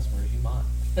high-profile customers, you might.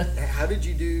 How did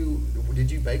you do?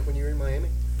 Did you bake when you were in Miami?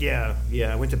 Yeah.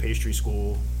 I went to pastry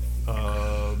school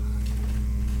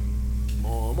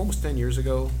almost 10 years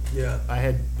ago. Yeah.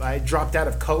 I dropped out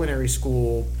of culinary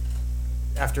school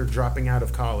after dropping out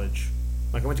of college.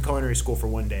 Like I went to culinary school for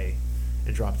one day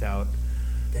and dropped out.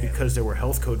 Damn. Because there were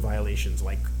health code violations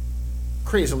like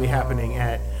crazily happening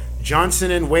at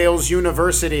Johnson and Wales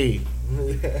University.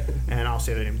 And I'll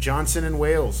say the name, Johnson and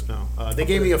Wales. No, they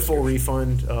gave me a full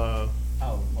refund, Oh,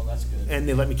 well, that's good. and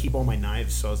they let me keep all my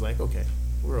knives. So I was like, okay,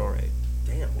 we're all right.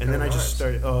 Damn. What And then kind I of just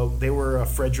knives? started. They were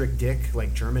Frederick Dick,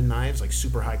 like German knives, like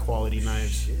super high quality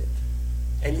knives. Shit.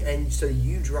 And so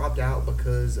you dropped out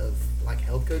because of like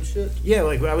health code shit, Yeah,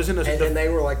 like I was in and they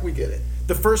were like, we get it.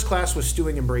 the first class was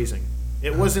stewing and braising.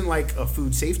 It wasn't like a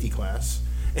food safety class.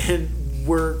 And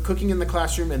we're cooking in the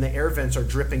classroom, and the air vents are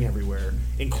dripping everywhere,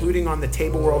 including on the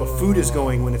table where all the food is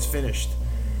going when it's finished.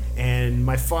 And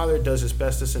my father does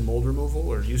asbestos and mold removal,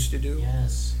 or used to do.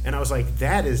 Yes. And I was like,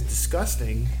 that is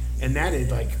disgusting. And that is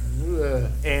like,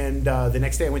 ugh. And the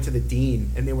next day I went to the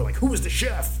dean, and they were like, who was the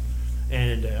chef?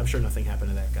 And I'm sure nothing happened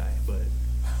to that guy, but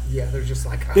Yeah, they're just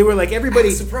like they were like, everybody,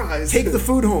 surprise. take the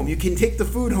food home. You can take the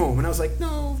food home. And I was like,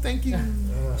 no, thank you.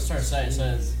 I started saying, it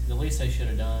says the least they should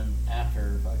have done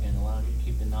after fucking allowing you to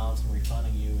keep the knobs and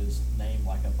refunding you is name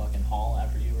like a fucking hall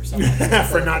after you or something.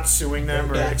 For not suing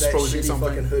them or that exposing shitty something.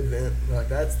 fucking hood vent. Like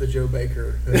that's the Joe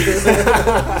Baker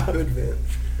hood vent.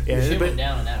 Yeah, Shit but, went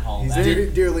down in that hall. He's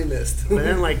back- dearly missed. but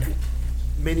then like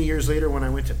many years later when I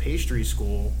went to pastry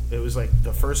school, it was like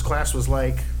the first class was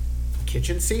like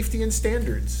kitchen safety and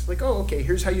standards. Like, oh, okay,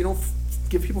 here's how you don't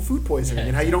give people food poisoning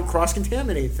and how you don't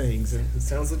cross-contaminate things. And It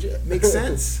sounds legit. makes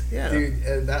sense. Yeah. Dude,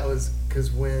 and that was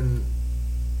because when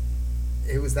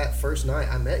it was that first night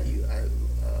I met you,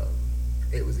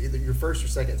 it was either your first or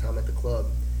second time at the club,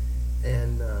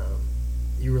 and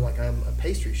you were like, I'm a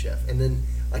pastry chef. And then,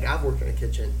 like, I've worked in a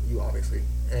kitchen, you obviously,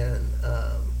 and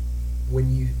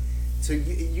when you, so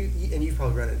you and you've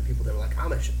probably run into people that are like, I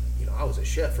was a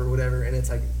chef or whatever, and it's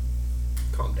like,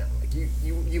 calm down. Like,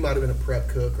 you might have been a prep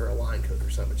cook or a line cook or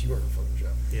something, but you weren't a fucking chef.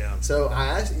 Yeah. So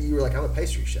I asked you, were like, I'm a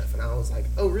pastry chef, and I was like,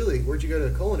 oh really? Where'd you go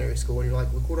to culinary school? And you're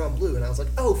like, Le Cordon Bleu, and I was like,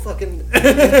 oh fucking,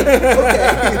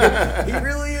 okay, he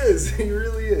really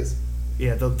is.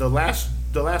 Yeah, the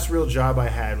last real job I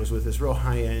had was with this real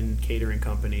high-end catering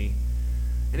company,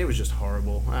 and it was just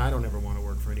horrible. I don't ever want to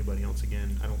work for anybody else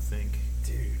again, I don't think.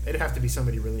 Dude, It'd have to be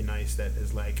somebody really nice that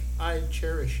is like, I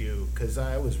cherish you, because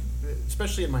I was,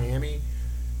 especially in Miami,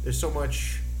 there's so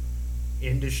much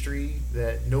industry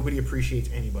that nobody appreciates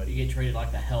anybody. You get treated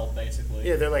like the help, basically.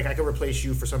 Yeah, they're like, I could replace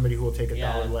you for somebody who will take $1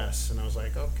 Yeah. less, and I was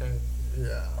like, okay.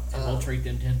 yeah. And we'll treat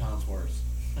them 10 times worse.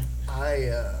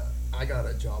 I got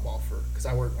a job offer because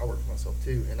I work for myself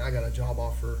too, and I got a job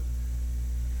offer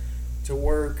to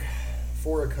work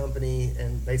for a company,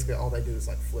 and basically all they do is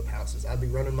like flip houses. I'd be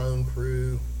running my own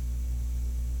crew,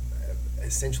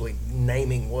 essentially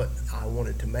naming what I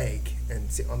wanted to make,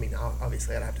 and see, I mean,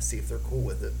 obviously I'd have to see if they're cool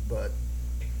with it, but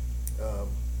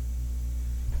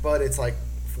it's like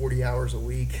 40 hours a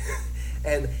week,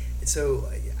 and so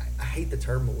I hate the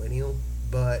term millennial,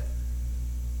 but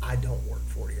I don't work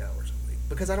 40 hours a week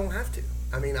because I don't have to.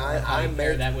 I mean, I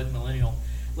pair that with millennial.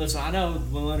 Listen, I know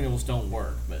millennials don't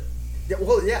work, but yeah,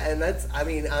 well, yeah, and that's. I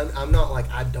mean, I'm not like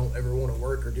I don't ever want to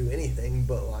work or do anything,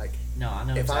 but like, no, I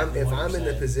know if exactly what I'm you're in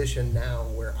the saying. position now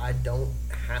where I don't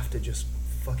have to just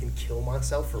fucking kill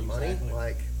myself for money, Exactly.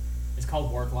 like, It's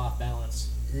called work-life balance.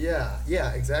 yeah,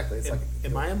 exactly. It's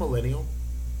Am I a millennial?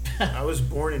 I was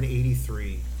born in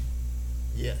 '83.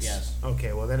 Yes.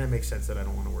 Okay, well then it makes sense that I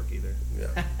don't want to work either.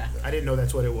 Yeah. I didn't know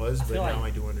that's what it was, but feel now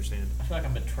like- I do understand. I feel like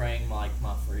I'm betraying like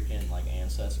my freaking like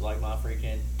ancestors, like my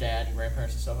freaking dad and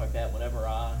grandparents and stuff like that. Whenever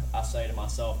I say to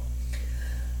myself,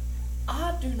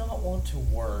 I do not want to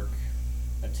work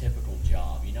a typical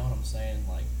job. You know what I'm saying?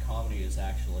 Like comedy is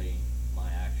actually my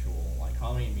actual like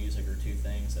comedy and music are two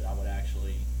things that I would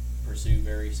actually pursue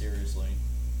very seriously.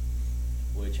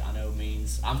 Which I know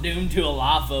means I'm doomed to a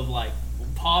life of like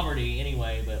poverty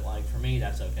anyway, but like for me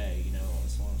that's okay. You know,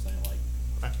 that's what I'm saying.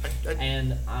 Like,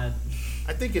 and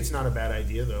I think it's not a bad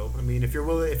idea though. I mean, if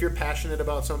you're passionate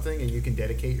about something and you can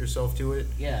dedicate yourself to it,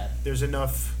 yeah, there's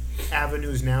enough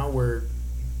avenues now where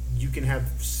you can have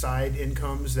side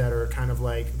incomes that are kind of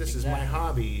like this is my Exactly.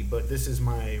 hobby, but this is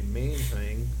my main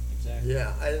thing. exactly.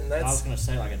 Yeah, and I was that's gonna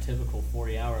say like a typical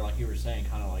 40-hour, like you were saying,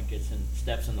 kind of like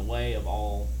steps in the way of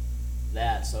all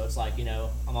that. So it's like, you know,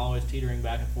 I'm always teetering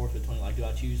back and forth between like, do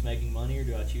I choose making money or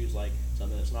do I choose like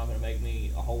something that's not gonna make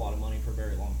me a whole lot of money for a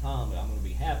very long time, but I'm gonna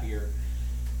be happier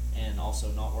and also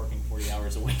not working 40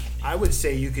 hours a week. I would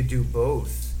say you could do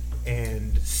both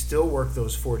and still work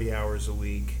those 40 hours a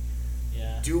week.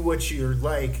 Yeah. Do what you're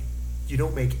like. You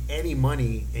don't make any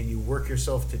money and you work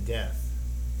yourself to death.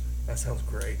 that sounds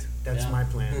great. That's Yeah. my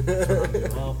plan. That's what I'm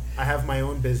doing. Well, I have my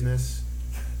own business.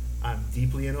 I'm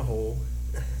deeply in a hole.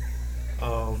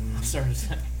 I'm starting to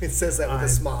say, It says that with I'm a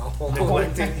smile.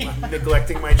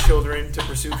 neglecting my children to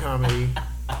pursue comedy.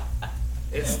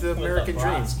 It's the with a American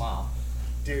broad dream. smile.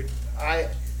 Dude,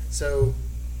 so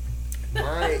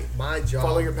my job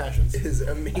Follow your passions. is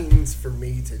a means for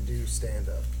me to do stand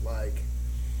up, like,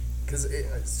 because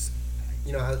it's,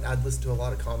 you know, I'd listen to a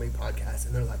lot of comedy podcasts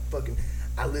and they're like, fucking,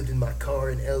 I lived in my car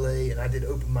in LA and I did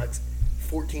open mics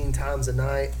 14 times a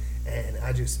night and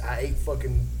I ate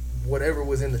fucking whatever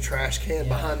was in the trash can Yeah,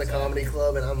 behind the exactly. comedy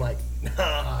club, and I'm like,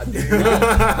 nah, dude.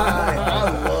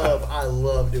 I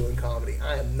love doing comedy.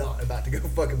 I am not about to go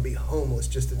fucking be homeless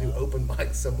just to do open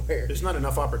mics somewhere. There's not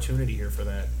enough opportunity here for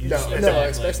that. You No, just, no, Exactly.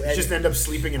 especially you just end up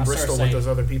sleeping in I started Bristol with saying, those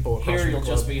other people across Here from the you'll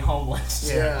club. just be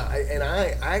homeless. Yeah,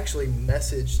 I actually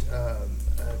messaged a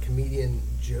comedian,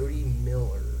 Jody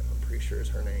Miller, I'm pretty sure is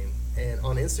her name, and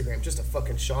on Instagram, just a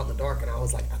fucking shot in the dark, and I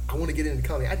was like, I want to get into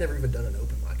comedy. I'd never even done an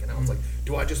open mic, and I was like,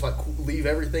 do I just like leave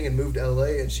everything and move to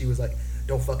LA? And she was like,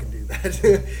 don't fucking do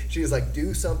that. She was like,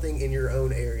 do something in your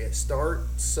own area. Start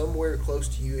somewhere close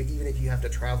to you, even if you have to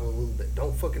travel a little bit.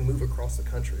 Don't fucking move across the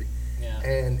country. Yeah.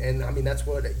 And I mean, that's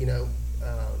what, you know,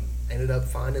 ended up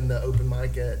finding the open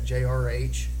mic at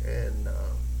JRH, and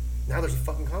now there's a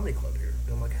fucking comedy club here.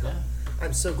 And I'm like, Yeah.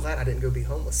 I'm so glad I didn't go be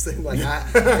homeless. Like,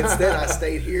 instead I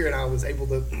stayed here and I was able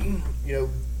to, you know,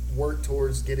 work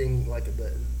towards getting like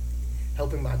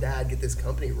helping my dad get this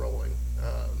company rolling.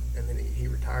 And then he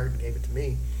retired and gave it to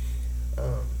me.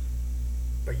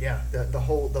 But yeah, the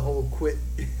whole quit.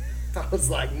 I was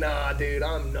like, nah, dude,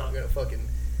 I'm not gonna fucking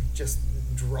just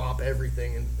drop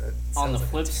everything. And that On the sounds like a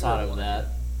flip side terrible of idea.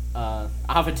 that,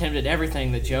 I've attempted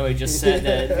everything that Joey just said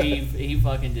that he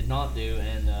fucking did not do,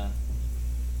 and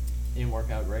didn't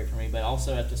work out great for me. But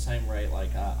also at the same rate,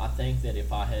 like I think that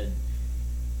if I had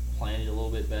planned it a little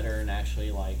bit better and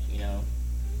actually, like, you know,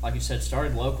 like you said,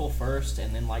 started local first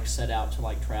and then like set out to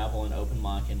like travel and open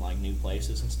mic in like new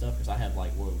places and stuff, because I have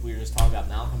like we were just talking about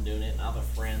Malcolm doing it, and I have a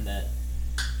friend that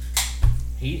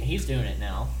he's doing it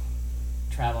now,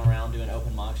 traveling around doing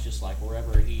open mics just like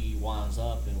wherever he winds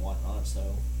up and whatnot.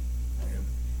 So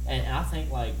and I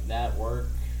think like that work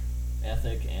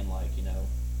ethic and like, you know,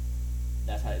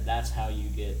 that's how you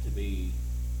get to be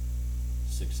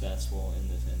successful in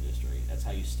this industry. That's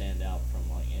how you stand out from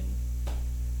like, and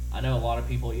I know a lot of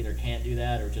people either can't do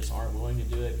that or just aren't willing to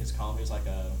do it because comedy is like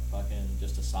a fucking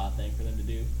just a side thing for them to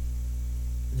do.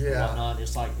 Yeah. Whatnot.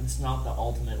 It's like it's not the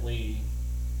ultimately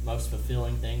most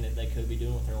fulfilling thing that they could be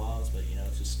doing with their lives, but you know,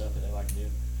 it's just stuff that they like to do.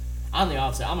 I'm the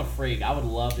opposite. I'm a freak. I would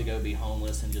love to go be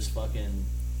homeless and just fucking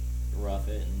rough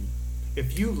it. And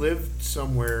If you lived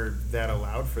somewhere that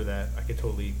allowed for that, I could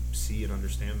totally see and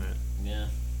understand that. yeah,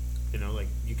 You know, like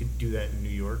you could do that in New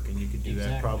York, and you could do that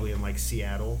Exactly. probably in like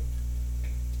Seattle.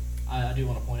 I do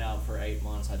want to point out for 8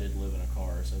 months I did live in a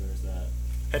car, so there's that.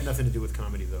 Had nothing to do with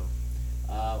comedy though.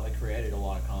 Like created a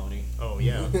lot of comedy. Oh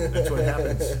yeah, that's what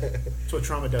happens. That's what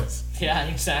trauma does. Yeah,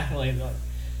 exactly. Like,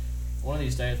 one of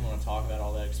these days I want to talk about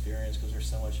all that experience because there's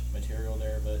so much material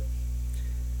there, but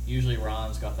usually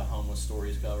Ron's got the homeless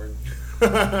stories covered.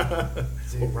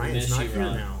 Well, Ryan's not here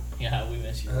Ron. now. Yeah, we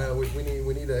miss you. I know,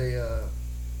 we need a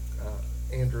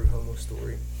Andrew homeless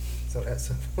story. So that's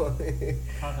so funny. I'm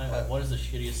trying to think, like, what is the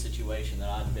shittiest situation that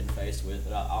I've been faced with?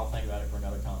 But I'll think about it for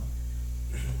another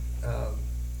time.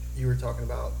 You were talking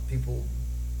about people.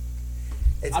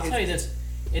 I'll tell you this: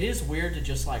 it is weird to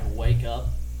just like wake up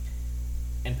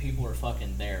and people are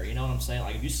fucking there. You know what I'm saying?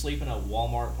 Like if you sleep in a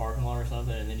Walmart parking lot or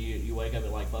something, and then you wake up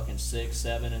at like fucking 6,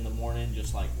 7 in the morning,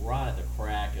 just like right at the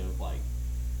crack of like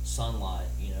sunlight,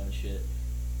 you know, and shit.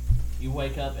 You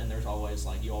wake up and there's always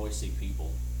like you always see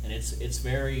people, and it's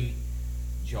very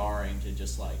jarring to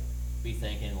just like be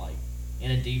thinking like in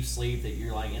a deep sleep that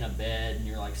you're like in a bed and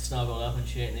you're like snuggled up and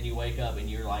shit, and then you wake up and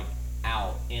you're like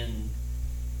out in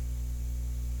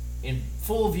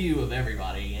full view of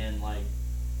everybody, and like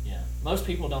yeah, most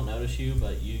people don't notice you,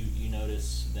 but you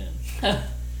notice them.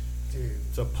 Dude,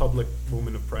 It's a public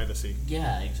moment of privacy.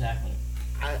 Yeah, exactly.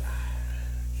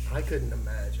 I couldn't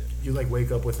imagine. You like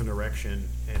wake up with an erection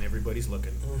and everybody's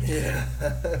looking Yeah.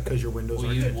 because your windows Well,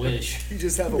 aren't you tinted. wish. You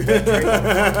just have a wet dream on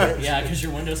the front bench. Yeah, because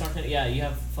your windows aren't. Yeah, you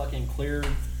have fucking clear,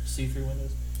 see-through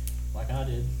windows, like I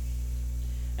did.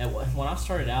 And when I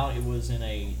started out, it was in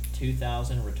a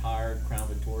 2000 retired Crown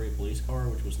Victoria police car,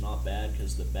 which was not bad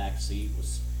because the back seat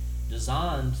was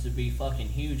designed to be fucking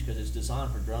huge because it's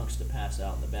designed for drunks to pass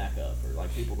out in the back of, or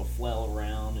like people to flail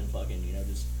around and fucking, you know,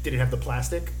 just. Did it have the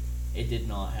plastic? It did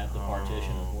not have the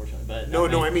partition, unfortunately. But No,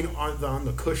 I mean on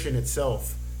the cushion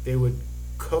itself, they would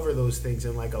cover those things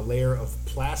in like a layer of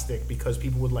plastic because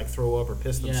people would like throw up or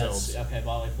piss themselves. Yes, okay,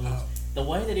 bodily fluids. The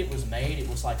way that it was made, it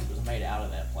was like it was made out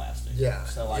of that plastic. Yeah,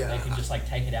 So like yeah. they could just like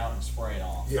take it out and spray it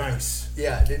off. Yeah. Nice.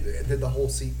 Yeah, did the whole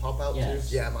seat pop out Yes.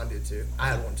 too? Yeah, mine did too. I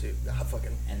had one too. I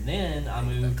fucking. And then I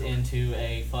moved into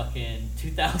a fucking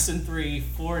 2003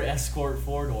 Ford Escort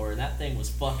 4-door, and that thing was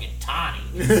fucking tiny.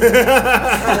 I'm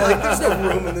like, there's no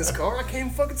room in this car. I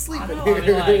can't fucking sleep I in know, here.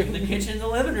 I mean, like, the kitchen and the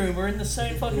living room are in the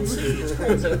same fucking seat. It's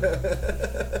crazy.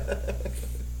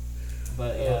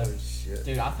 But yeah, Oh shit.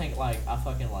 dude, I think like I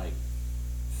fucking like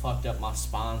fucked up my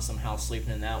spine somehow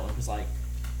sleeping in that one because like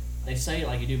they say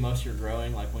like you do most of your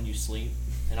growing like when you sleep,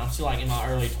 and I'm still like in my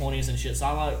early 20s and shit, so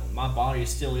I like my body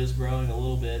still is growing a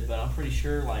little bit, but I'm pretty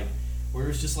sure like where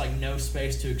there's just like no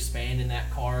space to expand in that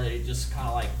car that it just kind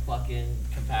of like fucking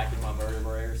compacted my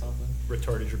vertebrae or something.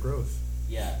 Retarded your growth.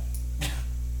 Yeah.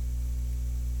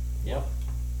 Yep.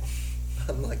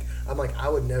 I'm like, I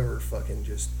would never fucking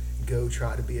just go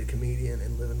try to be a comedian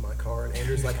and live in my car. And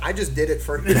Andrew's like, I just did it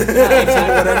for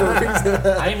whatever reason. I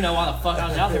didn't even know why the fuck I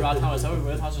was out there by the time it was over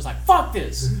with. I was just like, fuck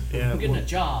this. Yeah, I'm getting well- a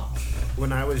job.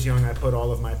 When I was young, I put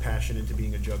all of my passion into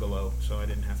being a juggalo, so I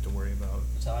didn't have to worry about.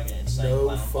 Sound like an insane No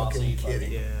clown fucking posse.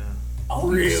 kidding. Yeah. Oh,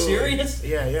 Really? you serious?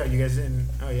 Yeah. You guys didn't.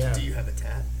 Oh yeah. Do you have a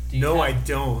tat? Do you No, I have-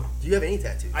 don't. Do you have any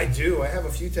tattoos? I do. I have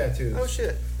a few tattoos. Oh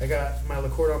shit. I got my Le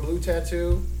Cordon Bleu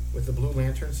tattoo with the blue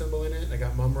lantern symbol in it. I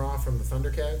got Mum Ra from the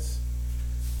Thundercats.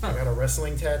 I got a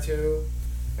wrestling tattoo.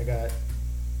 I got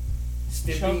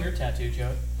Show your Stimpy. tattoo,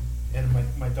 Joe. And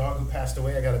my dog who passed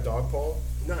away, I got a dog paw.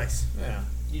 Nice. Yeah.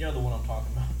 You know the one I'm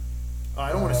talking about. Oh,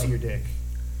 I don't want to see your dick.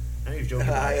 I know you're joking.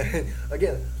 about it.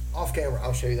 Again, off camera,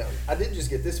 I'll show you that one. I did just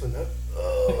get this one though.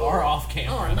 We are off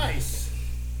camera. Oh, nice.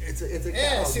 It's a cow.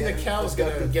 Yeah, see the again. cow's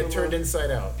gonna Abducted get from turned a-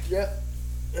 inside out. Yep.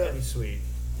 Yep. Pretty sweet.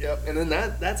 Yep. And then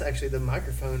that's actually the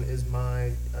microphone is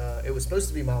my. It was supposed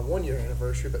to be my 1-year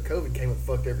anniversary, but COVID came and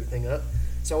fucked everything up.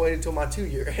 So I waited until my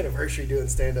 2-year anniversary doing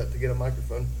stand up to get a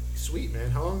microphone. Sweet,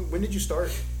 man. How long? When did you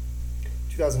start?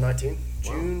 2019, Wow.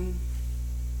 June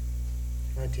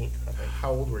 19th, I think.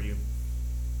 How old were you?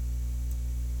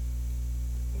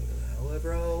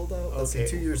 However old I was. Let's see, Okay.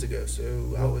 2 years ago. So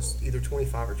I Well- was either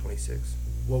 25 or 26.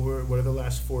 What are the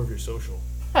last 4 of your social?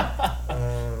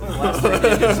 Last three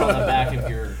digits on the back of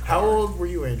your How card. old were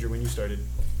you, Andrew, when you started?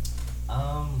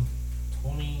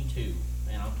 22,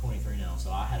 and I'm 23 now.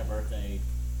 So I had a birthday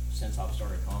since I've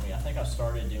started comedy. I think I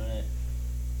started doing it.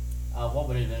 What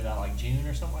would it have been, about like June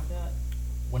or something like that?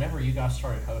 Whenever you guys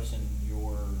started hosting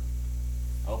your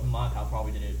open mic, I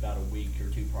probably did it about a week or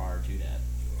two prior to that.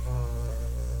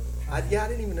 I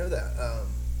didn't even know that.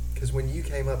 Because when you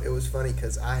came up, it was funny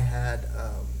because I had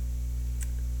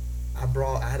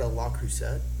I had a La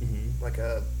Crusette, Mm-hmm. like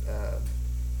a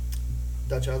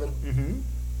Dutch oven, Mm-hmm.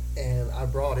 and I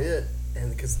brought it, and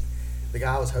because the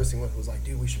guy I was hosting with was like,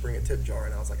 dude, we should bring a tip jar,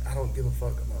 and I was like, I don't give a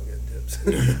fuck, I'm not getting tips.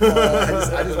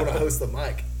 I just want to host the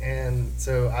mic, and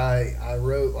so I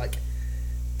wrote like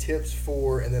tips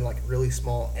for, and then like really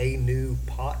small A new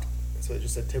pot. So it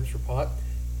just said tips for pot.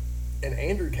 And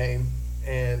Andrew came,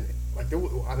 and like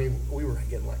we were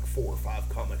getting like 4 or 5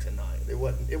 comics a night. It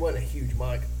wasn't a huge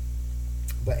mic,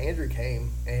 but Andrew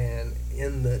came, and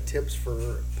in the tips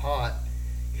for pot,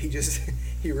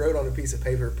 he wrote on a piece of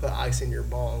paper, "Put ice in your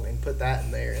bong," and put that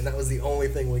in there, and that was the only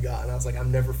thing we got. And I was like,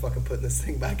 I'm never fucking putting this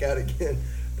thing back out again.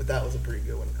 But that was a pretty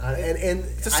good one. And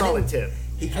It's a solid tip.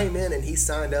 He came in and he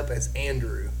signed up as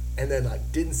Andrew, and then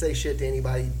like didn't say shit to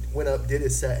anybody. Went up, did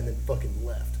his set, and then fucking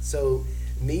left. So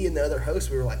me and the other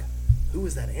host, we were like, "Who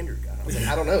was that Andrew guy?" I was like,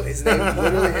 "I don't know. His name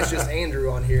literally is just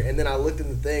Andrew on here." And then I looked in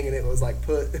the thing, and it was like,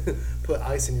 "Put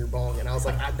ice in your bong," and I was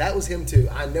like, "That was him too."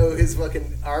 I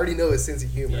already know his sense of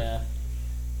humor. Yeah.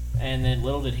 And then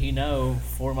little did he know,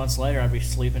 4 months later, I'd be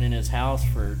sleeping in his house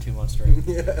for 2 months straight.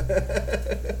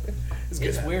 Yeah.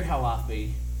 It's weird how life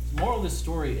be. The moral of this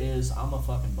story is I'm a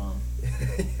fucking bum.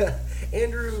 Yeah.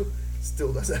 Andrew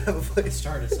still doesn't have a place.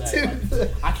 Started to say,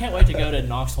 like, I can't wait to go to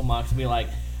Knoxville Mox and be like,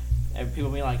 and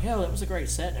people be like, "Hell, that was a great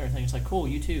set and everything." It's like, "Cool,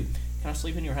 you too. Can I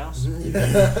sleep in your house?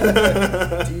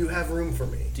 Do you have room for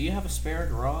me? Do you have a spare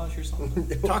garage or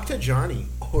something?" Talk to Johnny.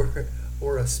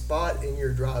 Or a spot in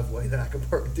your driveway that I can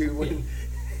park. Dude, when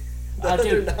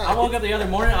Dude, I woke up the other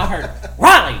morning, I heard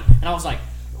Riley, and I was like,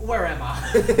 "Where am I?"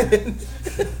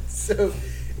 So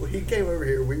when he came over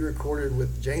here, we recorded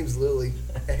with James Lilly,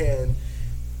 and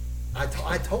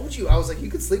I told you, I was like, you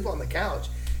could sleep on the couch.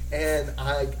 And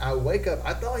I wake up,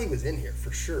 I thought he was in here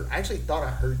for sure. I actually thought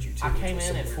I heard you too. I came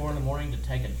in at 4 in the morning to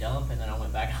take a dump, and then I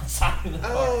went back outside in the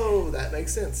car. Oh, that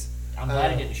makes sense. I'm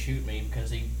glad he didn't shoot me because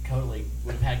he totally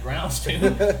would have had grounds to.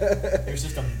 There's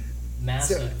just a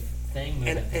massive thing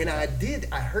moving. And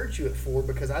I heard you at 4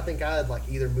 because I think I had like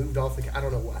either moved off I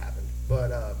don't know what happened.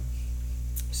 But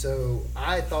so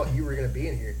I thought you were going to be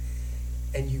in here,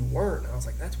 and you weren't. I was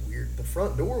like, that's weird. The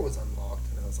front door was unlocked,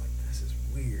 and I was like, this is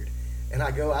weird. And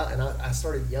I go out, and I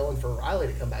started yelling for Riley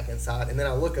to come back inside. And then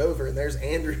I look over, and there's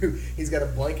Andrew. He's got a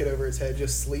blanket over his head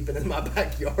just sleeping in my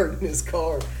backyard in his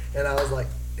car. And I was like,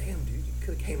 damn, dude, you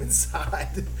could have came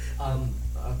inside.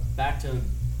 Back to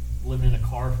living in a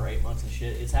car for 8 months and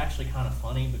shit. It's actually kind of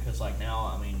funny because, like,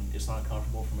 now, I mean, it's not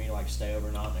comfortable for me to, like, stay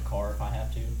overnight in a car if I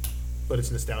have to. But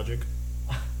it's nostalgic.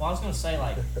 Well, I was going to say,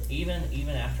 like, even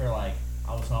after, like,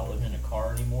 I was not living in a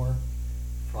car anymore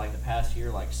for, like, the past year,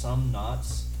 like, some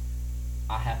nights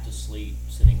I have to sleep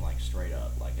sitting like straight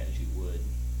up, like as you would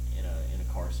in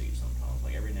a car seat sometimes.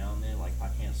 Like every now and then, like if I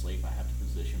can't sleep, I have to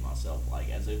position myself like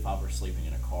as if I were sleeping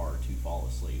in a car to fall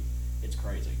asleep. It's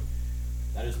crazy.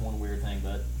 That is one weird thing,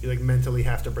 but you like mentally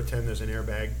have to pretend there's an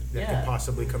airbag that could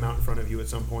possibly come out in front of you at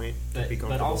some point to be comfortable.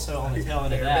 But also on the tail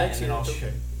end of that, and then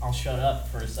I'll shut up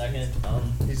for a second.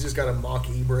 He's just got a mock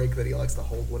e-brake that he likes to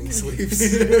hold when he sleeps,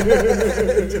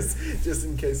 just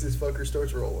in case his fucker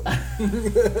starts rolling.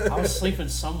 I was sleeping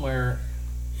somewhere,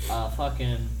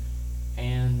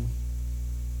 and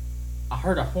I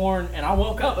heard a horn, and I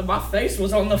woke up, and my face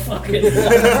was on the fucking.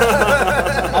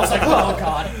 I was like, "Oh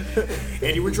God!"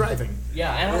 And you were driving.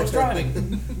 Yeah, and I was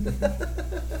driving.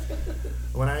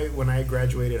 When I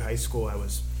graduated high school, I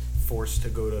was forced to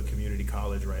go to community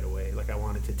college right away. Like I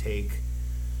wanted to take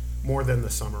more than the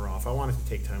summer off. I wanted to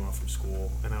take time off from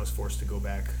school, and I was forced to go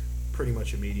back pretty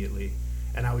much immediately.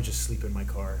 And I would just sleep in my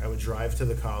car. I would drive to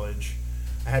the college.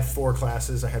 I had 4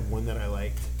 classes. I had one that I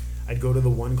liked. I'd go to the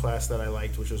one class that I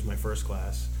liked, which was my first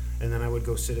class, and then I would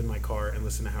go sit in my car and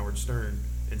listen to Howard Stern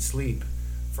and sleep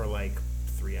for like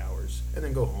 3 hours, and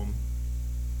then go home.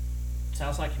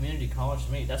 Sounds like community college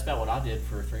to me. That's about what I did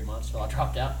for 3 months till I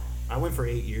dropped out. I went for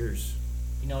 8 years.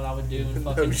 You know what I would do?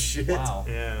 Fucking, no shit. Wow.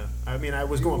 Yeah. I mean, I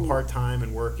was going part-time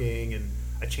and working, and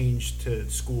I changed to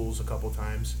schools a couple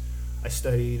times. I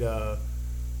studied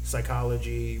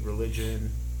psychology,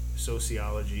 religion,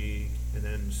 sociology, and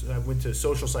then I went to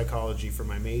social psychology for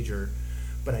my major,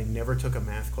 but I never took a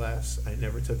math class. I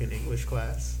never took an English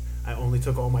class. I only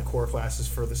took all my core classes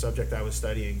for the subject I was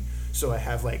studying. So I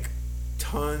have like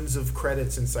tons of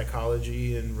credits in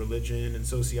psychology and religion and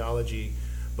sociology,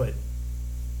 but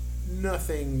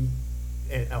nothing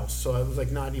else. So I was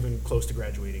like not even close to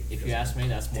graduating. If you ask me,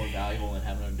 that's more valuable than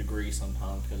having a degree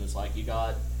sometimes, because it's like you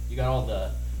got all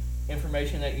the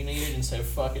information that you needed, and so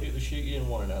fuck it, do the shit you didn't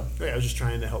want to know. Yeah, I was just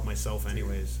trying to help myself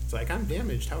anyways. It's like, I'm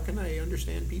damaged. How can I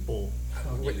understand people?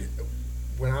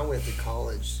 When I went to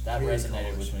college, that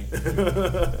resonated with me.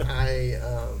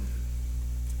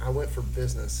 I went for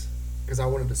business because I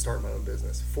wanted to start my own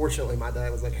business. Fortunately, my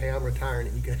dad was like, hey, I'm retiring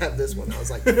and you can have this one. I was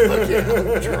like, fuck yeah,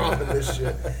 I'm dropping this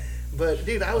shit. But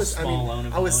dude, I was sitting in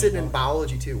 $1 million.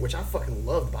 biology too, which I fucking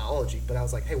loved biology. But I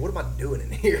was like, hey, what am I doing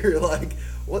in here? Like,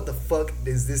 what the fuck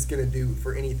is this gonna do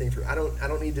for anything? I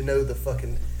don't need to know the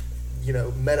fucking,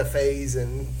 metaphase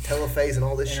and telephase and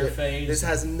all this Interphase. shit. This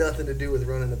has nothing to do with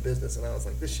running a business. And I was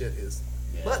like, this shit is.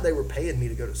 Yeah. But they were paying me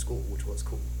to go to school, which was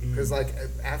cool. Because like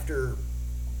after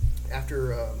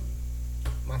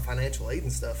my financial aid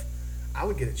and stuff, I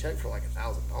would get a check for like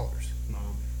 $1,000. No.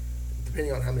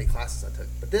 Depending on how many classes I took.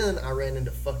 But then I ran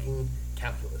into fucking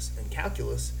calculus, and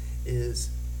calculus is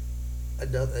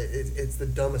it's the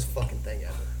dumbest fucking thing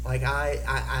ever. Like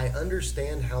I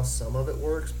understand how some of it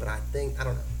works, but I don't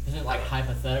know. Isn't it like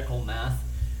hypothetical math?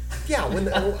 Yeah,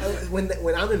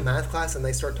 when I'm in math class and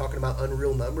they start talking about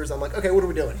unreal numbers, I'm like, okay, what are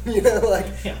we doing?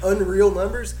 Yeah. Unreal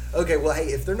numbers. Okay, well, hey,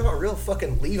 if they're not real,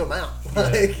 fucking leave them out.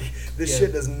 Like this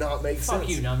shit does not make sense. Fuck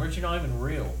you, numbers. You're not even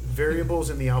real. Variables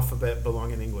in the alphabet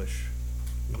belong in English.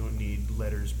 We don't need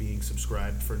letters being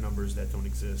subscribed for numbers that don't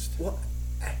exist. Well,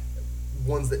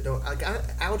 ones that don't. Like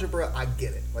algebra, I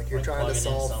get it. Like you're Like trying to plugging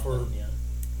in solve for, something, yeah.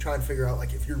 trying to figure out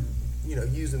like if you're,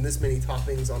 using this many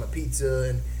toppings on a pizza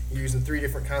and you're using 3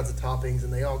 different kinds of toppings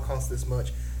and they all cost this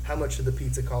much. How much should the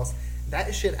pizza cost?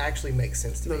 That shit actually makes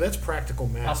sense to me. No, that's practical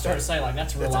math. I was starting to say, like,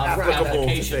 that's real That's life applicable to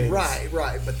application. things.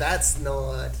 Right, but that's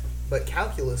not. But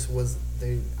calculus was,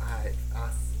 dude, I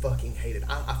fucking hated it.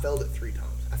 I failed it 3 times.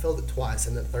 I failed it twice,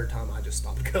 and the third time I just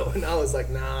stopped going. I was like,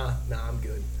 nah, I'm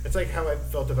good. It's like how I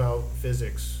felt about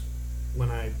physics when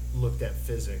I looked at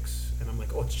physics, and I'm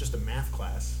like, oh, it's just a math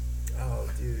class. Oh,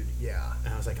 dude, yeah.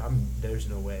 And I was like, there's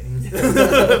no way.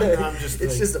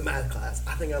 It's just a math class.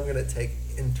 I think I'm gonna take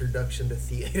Introduction to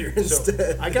Theater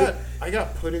instead. I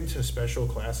got put into special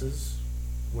classes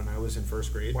when I was in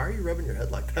first grade. Why are you rubbing your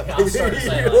head like that? Yeah, I was starting to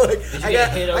say, You're like, did you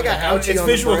get hit over the head? ouchie It's on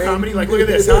the visual brain. comedy. Like, look at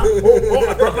this, huh?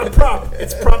 I brought my prop.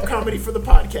 It's prop comedy for the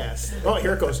podcast. Oh,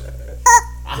 here it goes.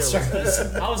 I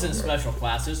was in special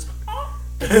classes.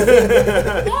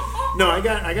 No, I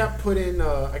got put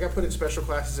in special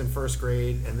classes in first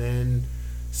grade, and then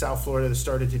South Florida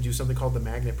started to do something called the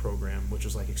magnet program, which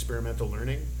was like experimental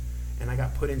learning, and I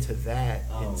got put into that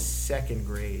in second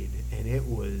grade, and it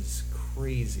was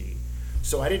crazy.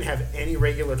 So I didn't have any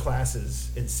regular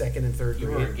classes in second and third You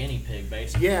grade. were a guinea pig,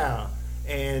 basically. Yeah,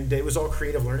 and it was all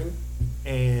creative learning,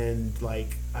 and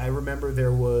like I remember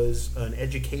there was an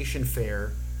education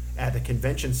fair at the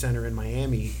convention center in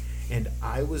Miami, and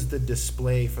I was the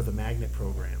display for the magnet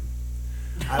program.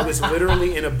 I was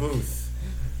literally in a booth,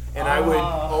 and I would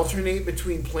alternate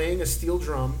between playing a steel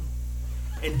drum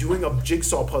and doing a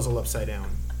jigsaw puzzle upside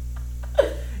down.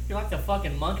 You're like the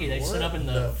fucking monkey they sent up in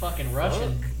the fucking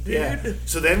Russian. Dude. Yeah.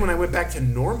 So then when I went back to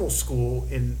normal school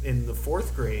in the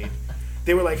fourth grade,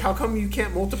 they were like, how come you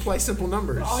can't multiply simple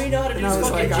numbers? All you know how to do And is I was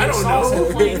fucking like, I don't jigsaws and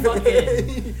know. play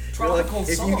fucking You're tropical like,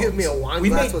 if songs. you give me a wine We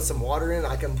glass made- with some water in it,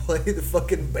 I can play the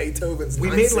fucking Beethoven's We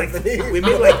Ninth made like Symphony. we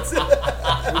made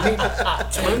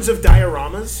tons of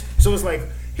dioramas. So it was like,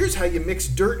 here's how you mix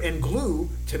dirt and glue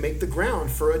to make the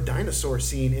ground for a dinosaur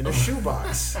scene in a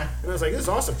shoebox. And I was like, this is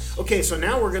awesome. Okay, so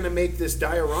now we're gonna make this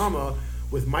diorama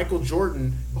with Michael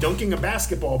Jordan dunking a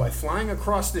basketball by flying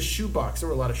across this shoebox. There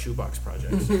were a lot of shoebox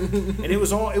projects, and it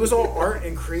was all art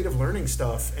and creative learning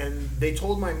stuff. And they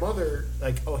told my mother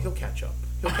like, oh, he'll catch up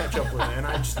with it, and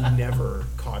I just never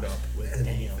caught up with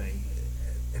anything.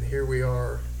 And here we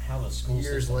are, How the school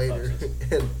years system later,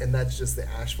 fucks us. and that's just the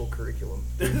Asheville curriculum.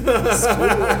 School in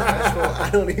Asheville, I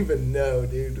don't even know,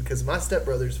 dude, because my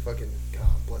stepbrothers fucking, God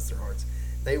bless their hearts,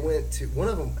 they went to, one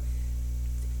of them,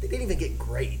 they didn't even get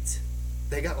grades.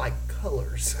 They got like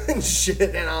colors and shit,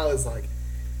 and I was like,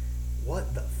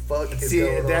 what the fuck is See,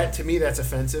 going that on? to me, that's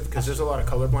offensive because there's a lot of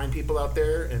colorblind people out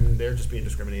there, and they're just being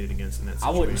discriminated against in that I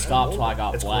situation. wouldn't stop till I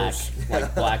got It's black, gross.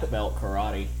 like black belt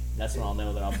karate. That's when I'll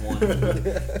know that I've won.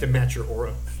 To match your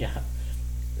aura. Yeah,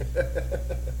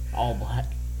 all black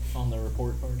on the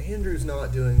report card. Andrew's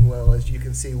not doing well, as you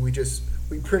can see.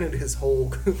 We printed his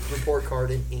whole report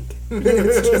card in ink.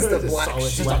 It's just a black solid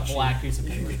Just sheet. a black piece of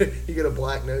paper. You get a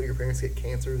black note, your parents get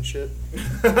cancer and shit.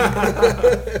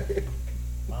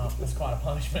 Wow, that's quite a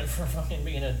punishment for fucking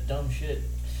being a dumb shit.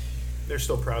 They're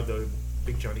still proud though,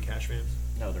 big Johnny Cash fans.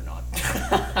 No, they're not.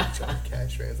 Johnny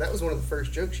Cash fans. That was one of the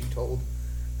first jokes you told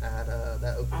at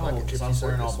that open mic Oh, at because Gypsy I was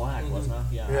wearing all Circus. black, wasn't I?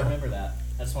 Yeah, Yeah. I remember that.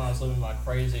 That's when I was living with my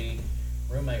crazy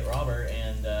roommate Robert,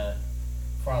 and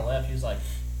before I left, he was like,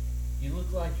 "You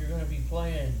look like you're going to be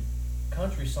playing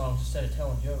country songs instead of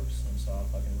telling jokes," and so I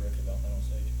fucking ripped about that on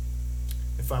stage.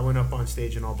 If I went up on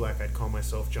stage in all black, I'd call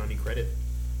myself Johnny Credit.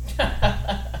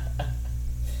 I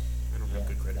don't have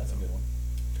good credit. That's a though. good one.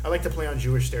 I like to play on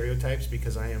Jewish stereotypes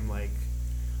because I am like,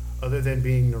 other than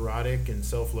being neurotic and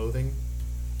self-loathing,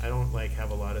 I don't like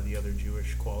have a lot of the other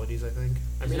Jewish qualities. I think.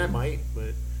 I mean, I might,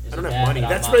 but I don't it have money.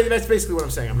 bad that That's basically what I'm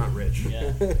saying. I'm not rich.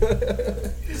 Yeah.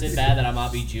 Is it bad that I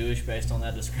might be Jewish based on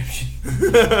that description?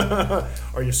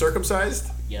 Are you circumcised?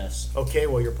 Yes. Okay,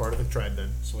 well you're part of the tribe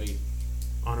then. Sweet.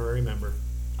 Honorary member.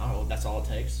 Oh, that's all it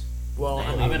takes. Well, Man,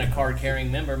 I mean, I've been a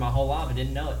card-carrying member my whole life. I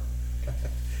didn't know it.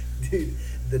 Dude,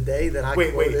 the day that I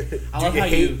wait. quoted, I love how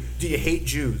you. Do you hate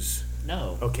Jews?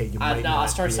 No. Okay, you I might not. I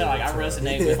started be saying like able I to-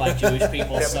 resonate with like Jewish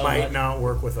people That so might much. not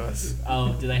work with us.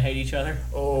 Oh, do they hate each other?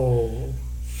 Oh,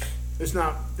 there's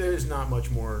not much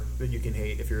more that you can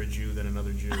hate if you're a Jew than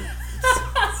another Jew.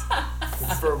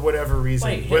 For whatever reason,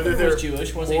 Wait, whether Hitler they're was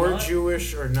Jewish, was he more not?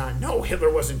 Jewish or not. No, Hitler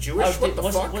wasn't Jewish. What the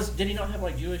fuck? Did he not have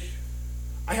like Jewish?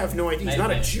 I have no idea. He's Maybe- not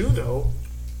a maybe. Jew though.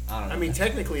 I don't know. I mean,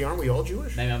 technically, aren't we all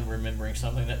Jewish? maybe I'm remembering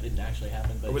something that didn't actually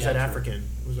happen. But Or was yeah, that sure. African?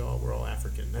 We're all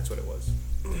African. That's what it was.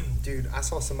 dude, I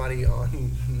saw somebody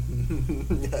on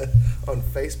on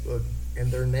Facebook,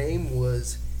 and their name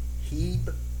was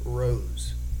Hebe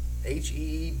Rose,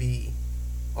 HeebRose.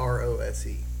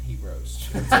 Hebrews.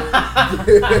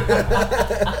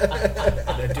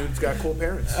 That dude's got cool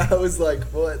parents. I was like,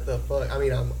 what the fuck? I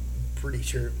mean, I'm pretty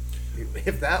sure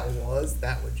if that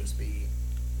would just be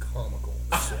comical.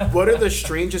 What are the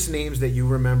strangest names that you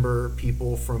remember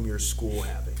people from your school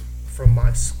having? From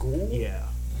my school? Yeah.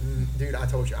 Dude, I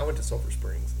told you, I went to Sulphur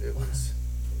Springs. It was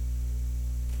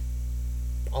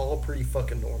all pretty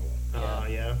fucking normal.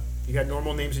 Yeah. You got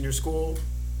normal names in your school?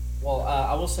 Well,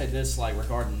 I will say this, like,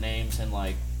 regarding names and,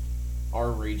 like, our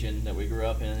region that we grew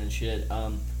up in and shit.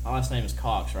 My last name is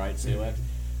Cox, right? COX.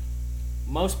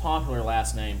 Mm-hmm. Most popular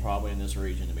last name probably in this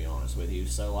region, to be honest with you.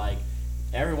 So, like,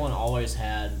 everyone always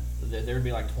had, there would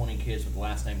be, like, 20 kids with the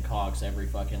last name Cox every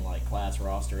fucking, like, class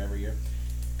roster every year.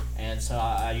 And so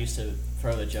I used to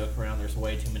throw the joke around, there's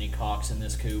way too many Cox in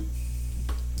this coop.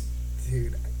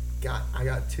 Dude, I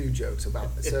got two jokes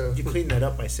about this. So You clean that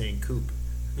up by saying coop.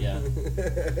 Yeah.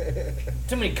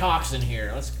 Too many Cox in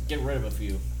here. Let's get rid of a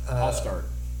few. I'll start.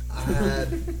 I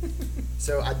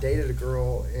dated a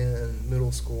girl in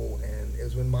middle school, and it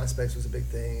was when MySpace was a big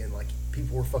thing, and like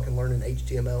people were fucking learning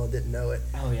HTML and didn't know it.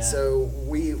 Oh, yeah. So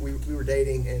we were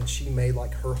dating, and she made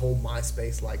like her whole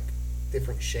MySpace like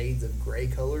different shades of gray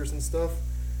colors and stuff.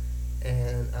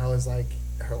 And I was like,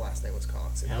 her last name was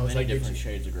Cox. And I How was many like, different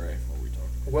shades of gray are we talking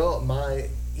about? Well, my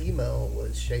email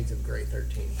was Shades of Gray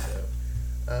 13. So.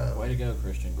 Way to go,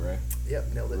 Christian Grey.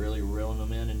 Yep, nailed it. Really reeling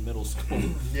them in middle school.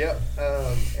 Yep.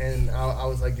 And I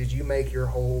was like, did you make your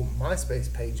whole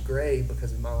MySpace page gray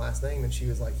because of my last name? And she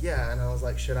was like, yeah. And I was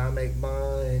like, should I make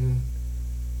mine?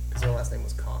 Because her last name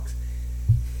was Cox.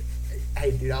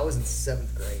 Hey, dude, I was in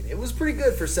 7th grade. It was pretty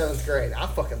good for 7th grade. I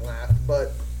fucking laughed.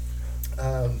 But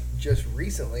just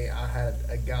recently, I had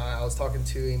a guy, I was talking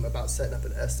to him about setting up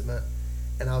an estimate.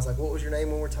 And I was like, what was your name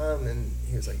one more time? And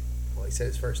he was like, well, he said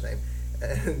his first name.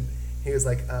 And he was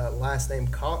like, last name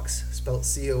Cox, spelled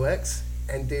C-O-X.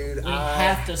 And dude, You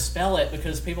have to spell it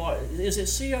because people are, is it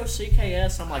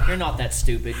C-O-C-K-S? I'm like, you're not that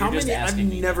stupid. How You're just many? asking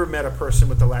I've me. never met a person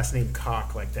with the last name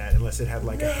Cock like that, unless it had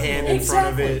like a hand in front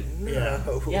of it.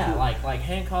 No. Yeah. Yeah, like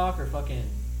Hancock or fucking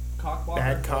Cockblock.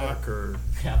 Badcock or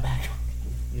Yeah,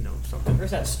 Badcock. something.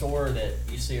 There's that store that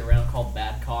you see around called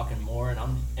Badcock and More, and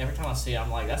every time I see it,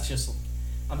 I'm like, that's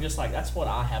what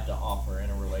I have to offer in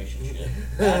a relationship.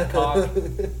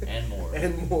 Badcock and more.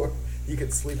 And more. You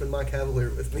could sleep in my Cavalier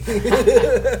with me.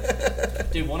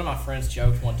 Dude, one of my friends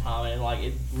joked one time, and like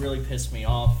it really pissed me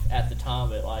off at the time,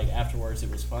 but like afterwards it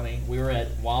was funny. We were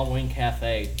at Wild Wing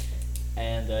Cafe,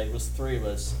 and it was 3 of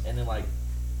us, and then like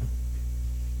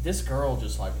this girl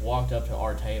just like walked up to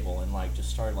our table and like just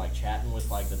started like chatting with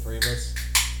like the 3 of us,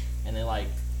 and then like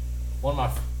one of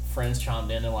my friends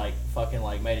chimed in and like fucking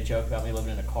like made a joke about me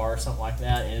living in a car or something like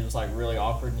that, and it was like really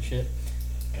awkward and shit.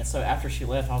 And so after she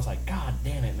left, I was like, God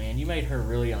damn it, man, you made her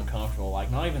really uncomfortable.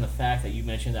 Like, not even the fact that you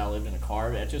mentioned that I lived in a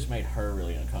car, that just made her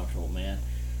really uncomfortable, man.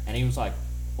 And he was like,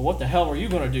 well, what the hell were you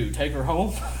going to do, take her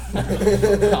home?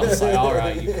 I was like, all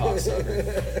right, you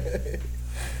cocksucker.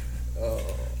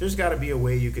 There's got to be a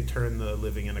way you could turn the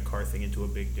living in a car thing into a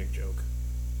big dick joke.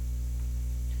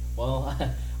 Well,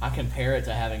 I compare it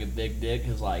to having a big dick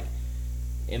because, like,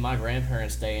 in my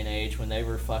grandparents' day and age, when they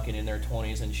were fucking in their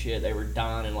 20s and shit, they were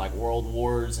dying in, like, world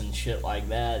wars and shit like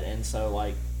that. And so,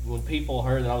 like, when people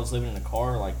heard that I was living in a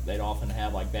car, like, they'd often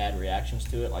have, like, bad reactions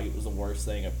to it. Like, it was the worst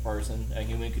thing a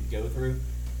human could go through.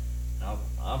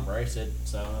 I embraced it,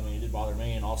 so, I mean, it did bother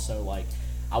me. And also, like,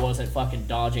 I wasn't fucking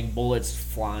dodging bullets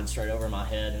flying straight over my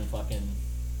head and fucking,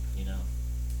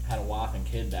 had a wife and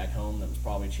kid back home that was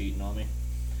probably cheating on me.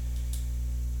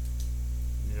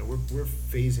 We're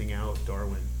phasing out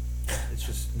Darwin. It's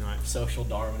just not. Social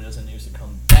Darwinism needs to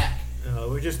come back.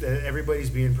 We're just everybody's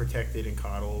being protected and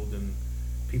coddled, and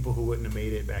people who wouldn't have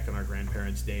made it back in our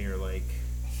grandparents' day are like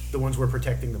the ones we're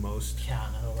protecting the most. Yeah,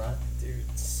 I know, right?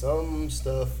 Dude, some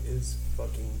stuff is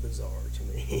fucking bizarre to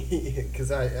me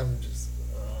because I'm just.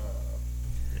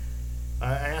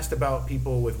 I asked about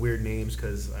people with weird names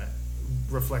because I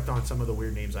reflect on some of the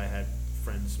weird names I had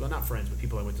friends, well, not friends, but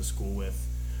people I went to school with.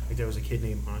 Like there was a kid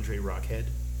named Andre Rockhead.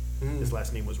 His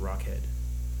last name was Rockhead.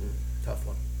 Tough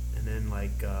one. And then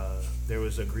like there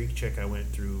was a Greek chick I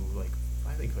went through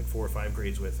I think 4 or 5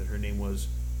 grades with, and her name was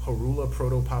Harula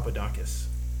Proto-Papadakis.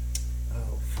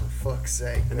 Oh, for fuck's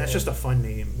sake! And man. that's just a fun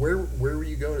name. Where were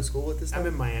you going to school with this time? I'm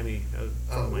in Miami.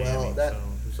 From Miami, well, so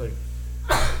it's like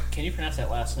Can you pronounce that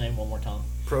last name one more time?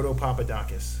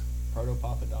 Proto-Papadakis.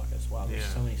 Proto-Papadakis. Wow, there's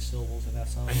so many syllables in that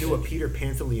song. I knew a Peter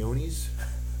Pantaleones.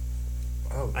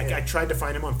 Oh, I tried to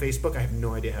find him on Facebook. I have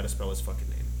no idea how to spell his fucking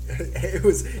name.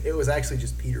 It was actually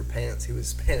just Peter Pants. He was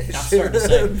Spanish. I started to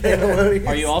say,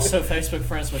 are you also Facebook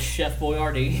friends with Chef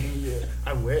Boyardee? Yeah.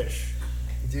 I wish.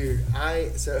 Dude,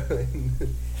 Pantalone.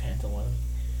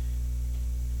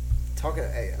 talking.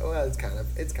 Hey, well, it's kind of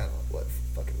what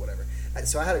fucking whatever.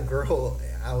 So I had a girl.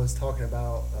 I was talking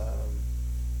about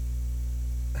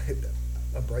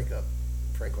a breakup,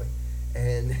 frankly,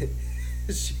 and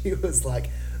she was like,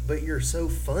 "But you're so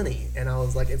funny," and I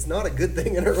was like, "It's not a good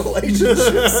thing in a relationship."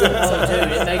 Oh,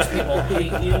 dude, it makes people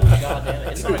hate you. God damn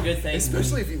it, it's not a good thing.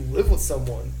 Especially if you live with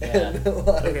someone. Yeah. And,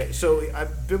 like, Okay, so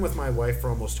I've been with my wife for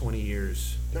almost 20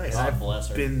 years. Nice. And God I've bless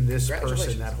her. been this person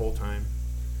Congratulations. that whole time.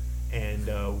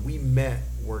 And we met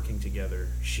working together.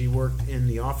 She worked in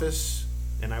the office,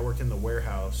 and I worked in the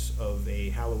warehouse of a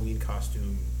Halloween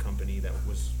costume company that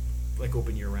was like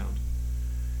open year round.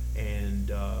 And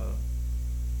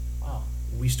Wow.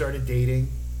 we started dating,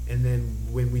 and then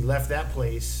when we left that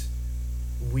place,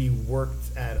 we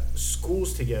worked at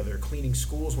schools together, cleaning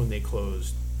schools when they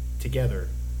closed together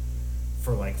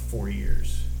for like 4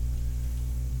 years.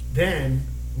 Then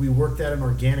we worked at an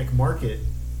organic market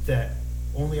that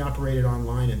only operated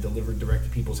online and delivered direct to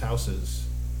people's houses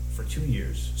for 2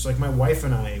 years. So like my wife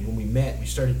and I, when we met, we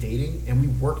started dating, and we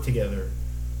worked together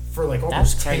for like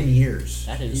almost 10 years.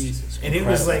 That is Jesus And it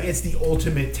was like, it's the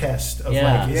ultimate test of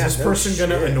Yeah. like, is Yeah, this no person going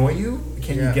to shit. annoy you?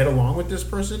 Can Yeah. you get along with this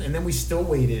person? And then we still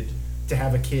waited to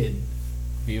have a kid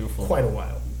beautiful. quite a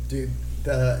while. dude,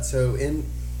 so in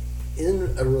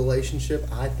a relationship,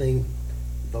 I think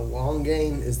the long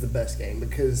game is the best game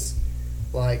because,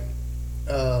 like,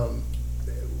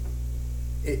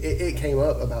 it came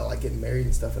up about like getting married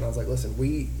and stuff, and I was like, listen,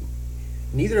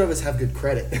 neither of us have good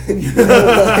credit. You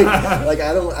know, like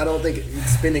I don't think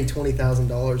spending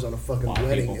 $20,000 on a fucking Wow,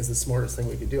 wedding people. is the smartest thing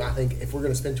we could do. I think if we're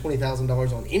gonna spend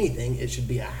 $20,000 on anything, it should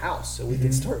be a house, so we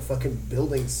can start fucking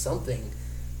building something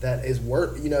that is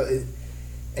worth, you know.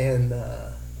 And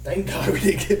thank God we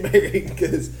didn't get married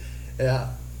because,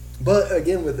 yeah. But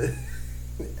again, with it,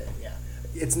 yeah,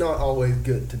 it's not always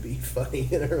good to be funny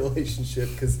in a relationship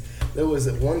because there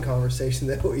was one conversation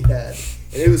that we had,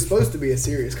 and it was supposed to be a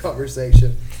serious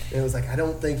conversation, and it was like, I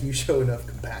don't think you show enough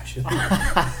compassion.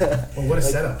 Well, what a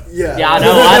setup. Yeah. Yeah, I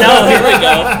know. Here we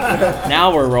go.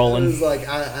 Now we're It rolling. was like,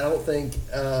 I don't think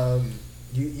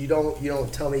you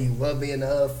don't tell me you love me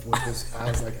enough, which was,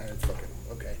 I was like, I fucking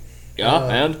okay. Yeah,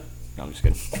 and no, I'm just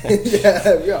kidding.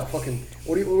 yeah, fucking.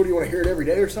 What do you want to hear it every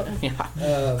day or something?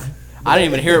 Yeah. I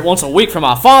didn't even hear it once a week from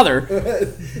my father.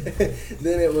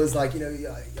 Then it was like, you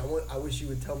know, I wish you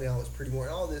would tell me I was pretty more,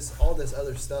 and all this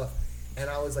other stuff. And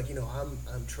I was like, you know,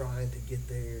 I'm trying to get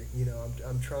there. You know,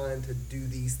 I'm trying to do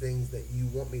these things that you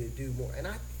want me to do more. And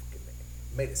I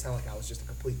made it sound like I was just a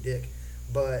complete dick.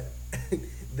 But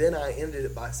then I ended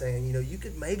it by saying, you know, you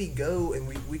could maybe go and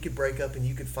we could break up and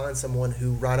you could find someone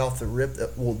who right off the rip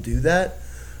that will do that.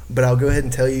 But I'll go ahead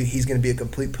and tell you he's going to be a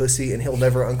complete pussy and he'll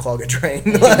never unclog a drain.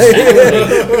 Like,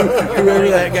 whoever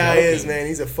that guy is, man,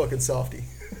 he's a fucking softie.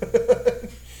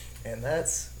 And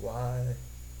that's why.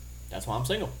 That's why I'm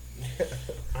single.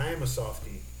 I am a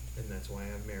softie, and that's why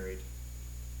I'm married.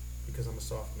 Because I'm a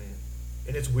soft man.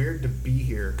 And it's weird to be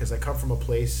here because I come from a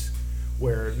place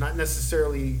where not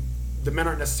necessarily, the men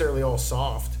aren't necessarily all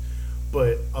soft,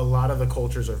 but a lot of the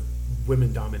cultures are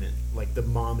women dominant. Like the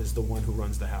mom is the one who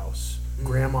runs the house.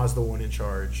 Grandma's the one in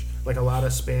charge. Like a lot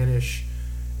of Spanish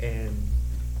and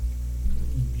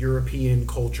European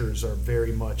cultures are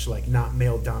very much like not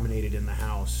male dominated in the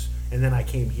house. And then I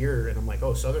came here and I'm like,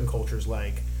 oh, Southern culture's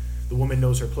like the woman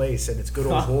knows her place and it's good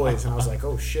old boys. And I was like,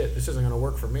 oh shit, this isn't gonna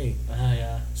work for me.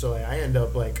 Yeah. So I end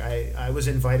up like I was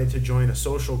invited to join a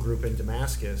social group in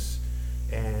Damascus,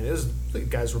 and it was the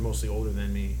guys were mostly older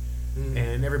than me, and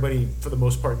and everybody for the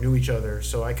most part knew each other.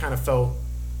 So I kind of felt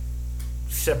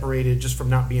separated just from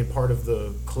not being part of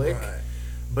the clique. Right.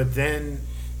 But then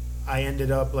I ended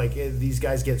up like these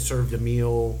guys get served a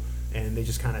meal and they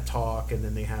just kind of talk, and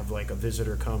then they have like a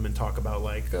visitor come and talk about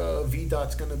like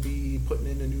VDOT's gonna be putting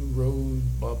in a new road,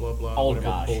 blah blah blah, Old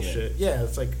whatever guy bullshit. shit. Yeah,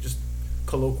 it's like just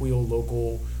colloquial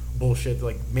local bullshit,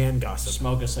 like man gossip.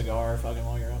 Smoke a cigar fucking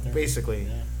while you're out there. Basically.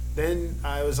 Yeah. Then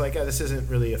I was like, this isn't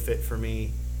really a fit for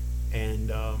me.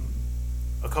 And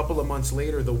a couple of months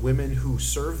later, the women who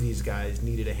serve these guys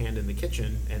needed a hand in the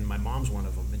kitchen, and my mom's one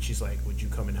of them. And she's like, would you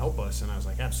come and help us? And I was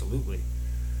like, absolutely.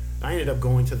 I ended up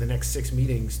going to the next 6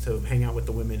 meetings to hang out with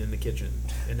the women in the kitchen.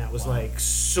 And that was like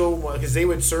so much, because they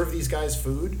would serve these guys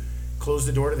food, close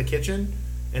the door to the kitchen,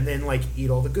 and then like eat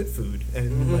all the good food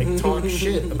and like talk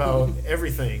shit about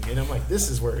everything. And I'm like, this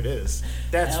is where it is.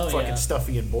 That's Hell fucking yeah.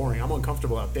 stuffy and boring. I'm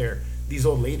uncomfortable out there. These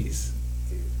old ladies.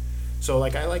 So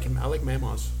like I like him. I like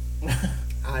mamas.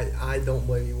 I don't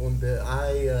blame you one bit.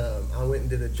 I went and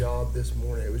did a job this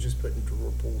morning. It was just putting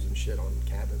drawer pulls and shit on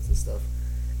cabinets and stuff.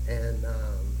 And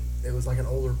it was like an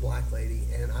older black lady,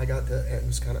 and I got to, and it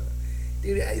was kind of,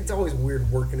 dude, it's always weird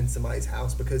working in somebody's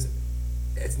house because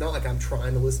it's not like I'm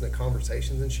trying to listen to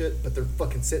conversations and shit, but they're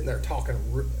fucking sitting there talking.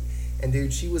 And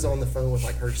dude, she was on the phone with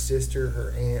like her sister,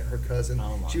 her aunt, her cousin.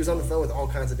 Oh my she was on the phone with all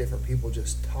kinds of different people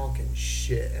just talking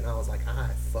shit. And I was like, I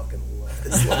fucking love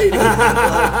this lady.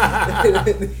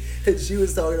 And she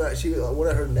was talking about, one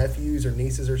of her nephews or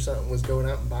nieces or something was going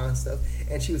out and buying stuff.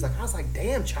 And she was like, I was like,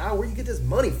 damn, child, where you get this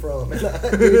money from? And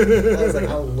I was like,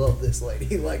 I love this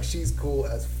lady. Like, she's cool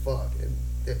as fuck.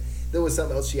 And there was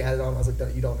something else she added on. I was like, no,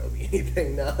 you don't owe me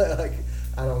anything now. Like,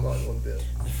 I don't mind one bit.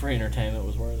 The free entertainment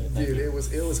was worth it. Thank Dude, you. it was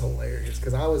hilarious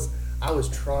because I was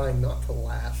trying not to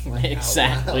laugh.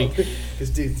 Exactly. Because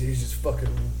dude, he's just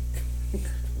fucking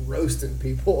roasting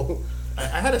people. I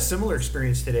had a similar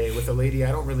experience today with a lady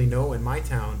I don't really know in my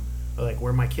town. Like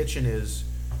where my kitchen is,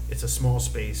 it's a small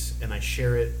space, and I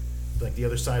share it. Like the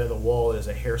other side of the wall is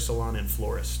a hair salon and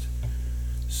florist.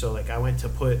 So like I went to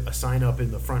put a sign up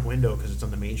in the front window because it's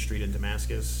on the main street in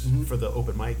Damascus for the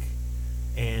open mic.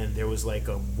 And there was like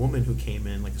a woman who came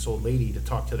in, like this old lady, to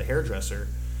talk to the hairdresser,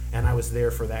 and I was there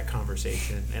for that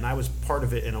conversation, and I was part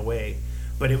of it in a way,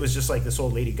 but it was just like this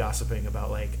old lady gossiping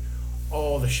about like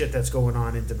all the shit that's going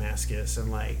on in Damascus, and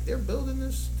like they're building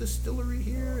this distillery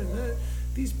here, and that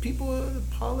these people are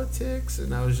politics,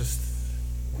 and I was just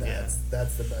That's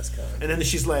the best kind. And then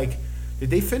she's like, did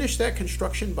they finish that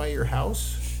construction by your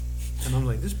house? And I'm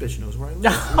like, this bitch knows where I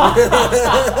live.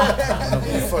 I don't know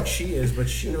who the fuck she is, but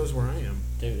she knows where I am.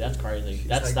 Dude, that's crazy.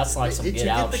 That's like some did get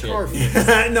you out get the shit. car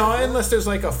fixed? No, unless there's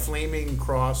like a flaming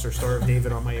cross or Star of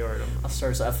David on my yard. I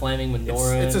started a flaming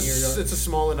menorah. It's in your yard. a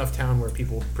small enough town where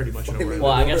people pretty much know where I live.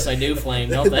 Well, I guess they do flame,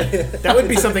 don't they? That would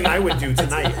be something I would do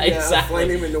tonight. Yeah, Exactly.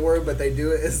 flaming menorah, but they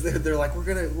do it is they're like, we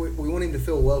want him to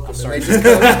feel welcome, and sorry. they just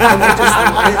come and they just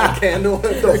light a candle.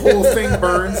 The whole thing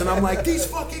burns, and I'm like, these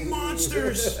fucking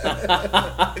monsters.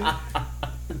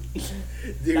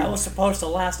 Dude, That was supposed to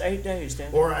last 8 days,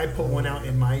 damn. Or I put one out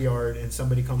in my yard, and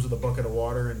somebody comes with a bucket of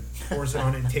water and pours it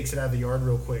on it and takes it out of the yard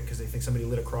real quick because they think somebody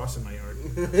lit a cross in my yard.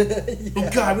 Oh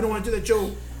God, we don't want to do that,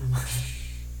 Joe.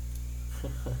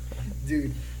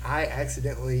 Dude, I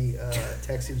accidentally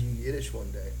texted you Yiddish one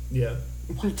day. Yeah.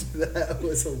 That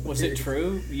was hilarious. Was it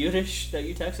true Yiddish that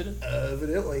you texted it?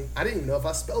 Evidently. I didn't even know if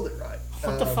I spelled it right.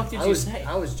 What the fuck did I you was, say?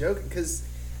 I was joking because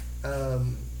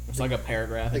It's like a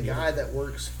paragraph. the in guy Yiddish. that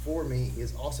works for me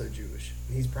is also Jewish.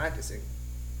 And he's practicing.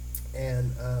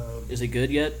 And Is it good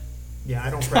yet? Yeah, I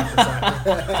don't practice that.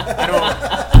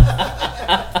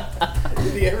 I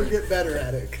did he ever get better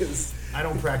at it? Because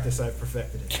don't practice. I've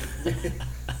perfected it.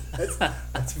 that's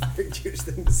a very Jewish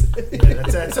thing to say. Yeah,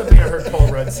 that's something I heard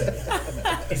Paul Rudd say.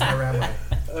 He's my rabbi.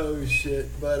 Oh shit!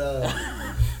 But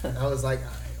I was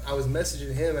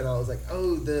messaging him, and I was like,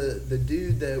 "Oh, the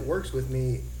dude that works with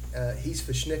me, he's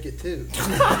Fashnicket too."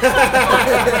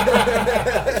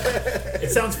 It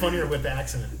sounds funnier with the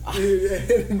accent. Dude,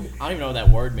 I don't even know what that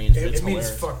word means, but it's It means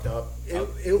hilarious. fucked up.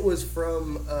 it was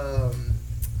from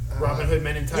Robin Hood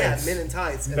Men in Tights. Yeah, Men in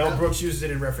Tights. And Mel Brooks used it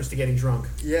in reference to getting drunk.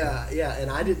 Yeah, and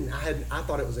I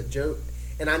thought it was a joke,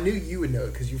 and I knew you would know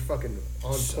it because you're fucking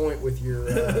on point with your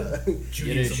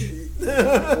Yiddish.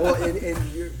 well,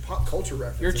 and your pop culture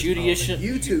references. Your Judaism-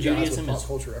 You two guys Judaism with is- pop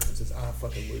culture references, I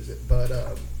fucking lose it. But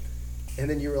and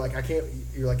then you were like,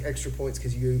 you're like extra points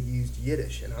because you used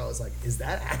Yiddish, and I was like, is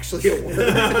that actually a word?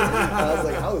 I was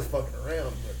like, I was fucking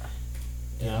around. But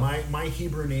Yeah. My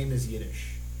Hebrew name is Yiddish.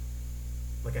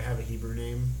 Like I have a Hebrew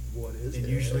name. what is And it?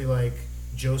 usually like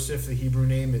Joseph, the Hebrew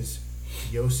name is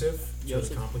Yosef. So it's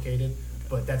Yosef. complicated.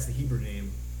 But that's the Hebrew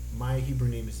name. my Hebrew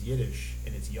name is Yiddish,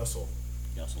 and it's Yussel.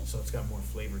 Yussel. So it's got more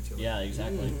flavor to it. Yeah,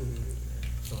 exactly.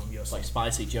 So I'm Yussel. Like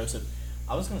spicy Joseph.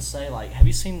 I was gonna say, like, have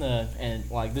you seen this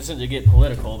isn't to get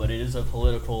political, but it is a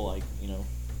political, like,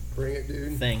 Bring it,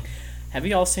 dude. thing. Have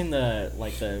you all seen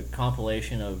the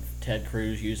compilation of Ted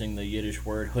Cruz using the Yiddish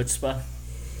word chutzpah?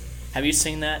 Have you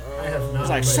seen that? I have not. It's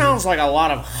like, sounds like a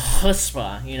lot of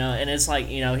chutzpah, and it's like,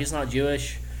 he's not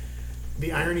Jewish.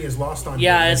 The irony is lost on him.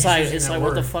 Yeah, when it's he's like, using it's that like, what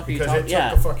the word, fuck are you because talking? it Yeah,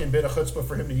 took a fucking bit of chutzpah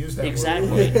for him to use that exactly.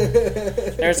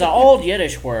 word. There's an old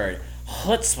Yiddish word,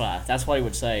 chutzpah. That's what he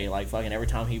would say, like, fucking every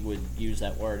time he would use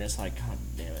that word. And it's like, God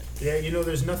damn it. Yeah,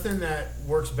 there's nothing that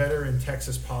works better in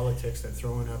Texas politics than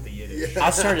throwing out the Yiddish. I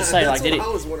started to say, like, That's what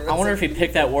I was wondering. I wonder if he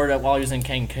picked that word up while he was in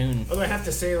Cancun. Although I have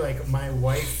to say, like, my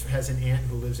wife has an aunt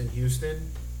who lives in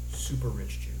Houston. Super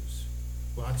rich Jews.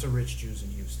 Lots of rich Jews in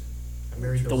Houston. I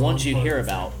married The wrong ones you'd part hear of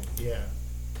the about. family. Yeah.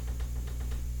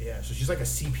 Yeah, so she's like a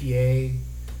CPA.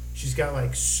 She's got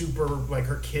like super, like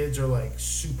her kids are like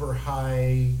super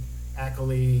high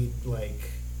accolade, like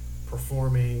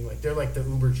performing. Like they're like the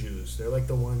Uber Jews. They're like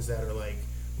the ones that are like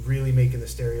really making the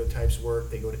stereotypes work.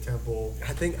 They go to temple.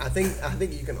 I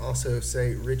think you can also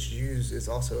say rich Jews is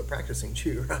also a practicing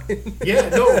Jew, right? Yeah,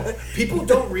 no, people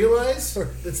don't realize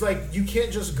it's like you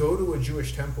can't just go to a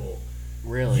Jewish temple.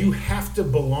 Really? You have to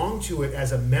belong to it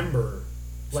as a member.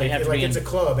 So you Like, have to like be it's in- a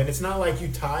club, and it's not like you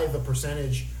tithe the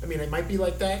percentage. I mean, it might be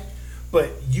like that, but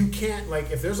you can't, like,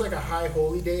 if there's like a high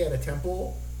holy day at a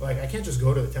temple, like, I can't just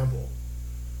go to the temple.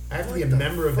 I have to be a What the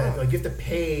member of that. fuck? Like, you have to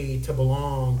pay to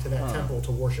belong to that Huh. temple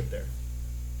to worship there.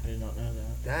 I did not know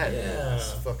that. That Yeah.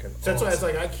 is fucking So that's why it's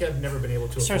awesome. like I've never been able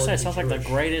to. I started afford to say, to it be sounds like the Jewish.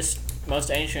 greatest,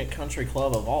 most ancient country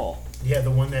club of all. Yeah,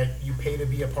 the one that you pay to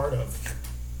be a part of.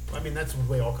 I mean, that's the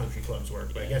way all country clubs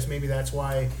work. But I guess maybe that's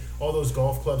why all those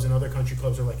golf clubs and other country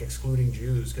clubs are like excluding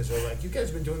Jews, because they're like, you guys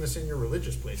have been doing this in your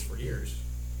religious place for years.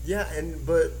 Yeah,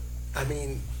 but I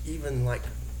mean, even like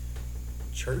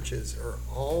churches are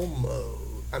almost.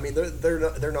 I mean,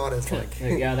 they're not as like.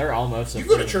 Yeah, they're almost. You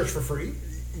go to church for free.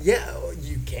 Yeah,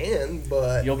 you can,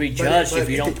 but You'll be but- judged but if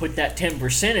you don't put that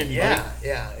 10% in. Yeah,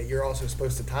 yeah. You're also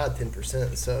supposed to tithe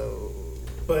 10%, so.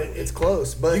 But It's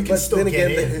close, but you can still then get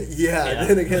again, in. Yeah.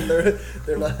 then again,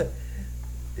 they're not.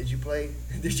 Did you play?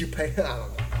 Did you pay? I don't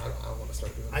know. I don't want to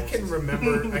start doing. I this. can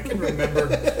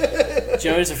remember.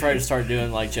 Joey's afraid to start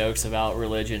doing like jokes about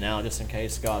religion now, just in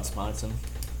case God smites him.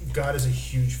 God is a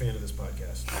huge fan of this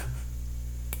podcast.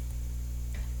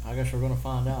 I guess we're gonna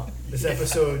find out. This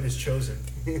episode is chosen.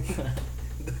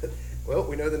 Well,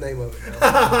 we know the name of it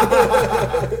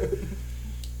now.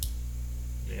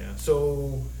 Yeah.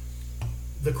 So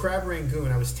the crab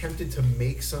rangoon, I was tempted to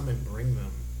make some and bring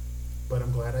them, but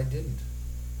I'm glad I didn't,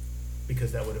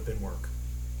 because that would have been work.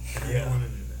 I Yeah. don't want to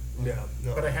do that. Yeah,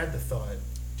 no. But I had the thought.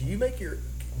 Do you make your?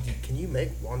 Can you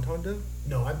make wonton dough?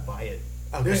 No, I buy it.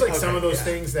 Okay, There's like some okay, of those yeah.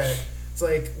 things that it's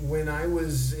like when I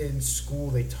was in school,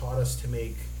 they taught us to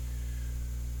make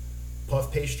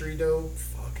puff pastry dough.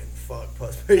 Fucking fuck,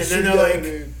 plus And then they're like,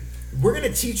 dude. we're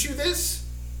going to teach you this,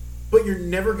 but you're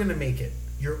never going to make it.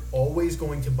 You're always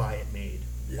going to buy it made.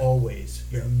 Yeah. Always.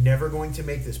 You're Yeah. never going to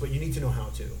make this, but you need to know how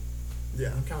to. Yeah,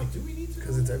 I'm kind of like, do we need to?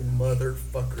 because it's a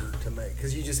motherfucker to make.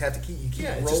 Because you just have to keep it's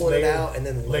just rolling it layer- out and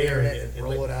then layering it and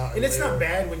roll la- it out. And it's layer not it.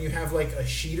 bad when you have like a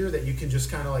sheeter that you can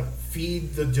just kind of like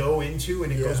feed the dough into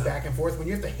and it goes Yeah. back and forth. When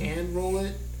you have to hand roll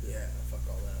it, Yeah, fuck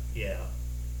all that. yeah.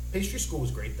 Pastry school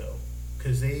was great though,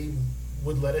 because they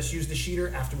would let us use the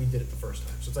sheeter after we did it the first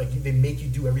time. So it's like they make you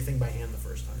do everything by hand the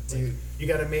first time. Like, Dude. you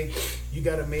gotta make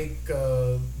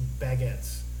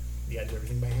baguettes. You gotta do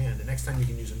everything by hand. The next time you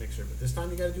can use a mixer, but this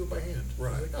time you gotta do it by hand. I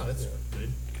was Right. like, oh, that's Yeah.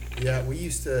 good. Yeah, we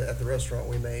used to at the restaurant.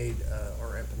 We made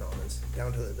our empanadas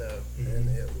down to the dough, and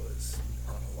it was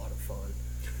a lot of fun.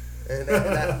 And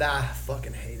that I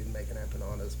fucking hated making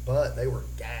empanadas, but they were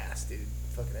gas, dude.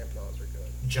 Fucking empanadas were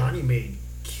good. Johnny made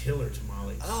killer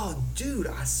tamales. Oh, dude,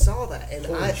 I saw that, and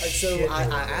Holy shit, they were I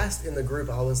good. asked in the group.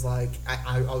 I was like,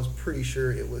 I was pretty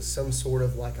sure it was some sort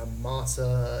of like a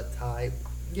masa type,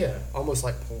 Yeah. almost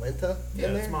like polenta. Yeah,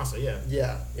 in it's there. masa,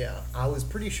 yeah. Yeah. I was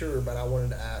pretty sure, but I wanted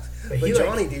to ask. But But he, like-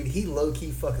 Johnny, dude, he low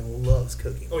key fucking loves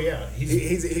cooking. Oh yeah,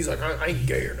 He's like, I ain't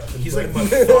gay or nothing. he's like but-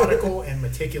 methodical and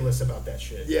meticulous about that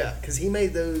shit. Yeah, because he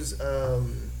made those.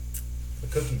 The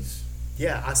cookies.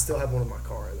 Yeah, I still have one in my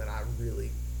car that I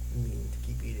really mean to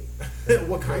keep eating.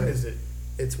 What kind is it?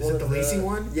 It's Is one it of the lacy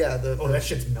one? Yeah, Oh, that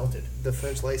shit's melted. the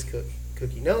French lace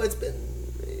cookie. No, it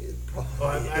probably Oh,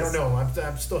 I don't is. know.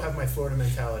 I still have my Florida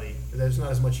mentality. There's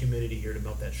not as much humidity here to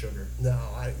melt that sugar. No,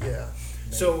 yeah.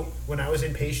 So when I was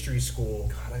in pastry school,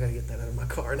 God, I gotta get that out of my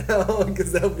car now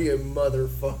because that would be a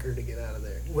motherfucker to get out of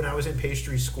there. when I was in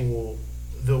pastry school,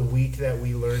 the week that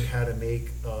we learned how to make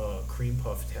a cream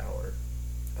puff tower,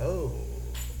 Oh.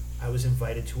 I was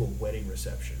invited to a wedding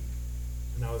reception.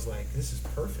 And I was like, this is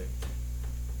perfect.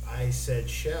 I said,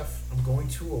 Chef, I'm going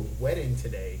to a wedding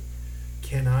today.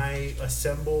 Can I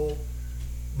assemble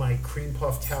my cream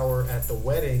puff tower at the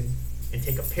wedding and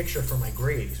take a picture for my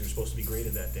grade? Because we were supposed to be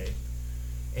graded that day.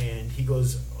 And he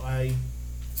goes, I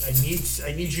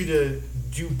need you to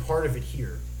do part of it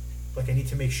here. Like, I need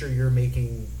to make sure you're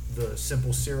making the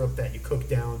simple syrup that you cook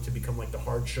down to become like the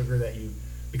hard sugar that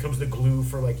becomes the glue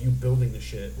for like you building the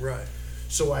shit. Right.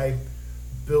 So I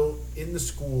built in the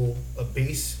school a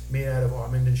base made out of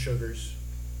almond and sugars.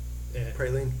 And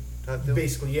Praline type deal?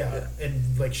 basically, yeah.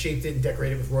 And like shaped it and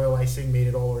decorated with royal icing, made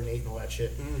it all ornate and all that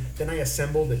shit. Then I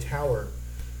assembled the tower,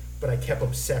 but I kept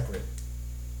them separate.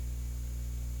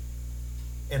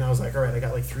 And I was like, all right, I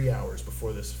got like 3 hours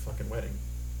before this fucking wedding.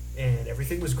 And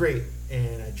everything was great.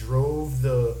 And I drove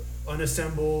the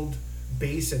unassembled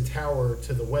base and tower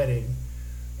to the wedding.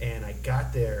 And I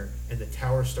got there, and the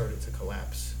tower started to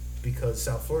collapse because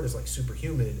South Florida is like super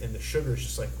humid, and the sugar's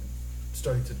just like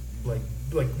starting to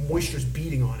like moisture's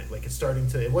beating on it. Like it's starting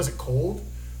to. It wasn't cold,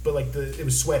 but like it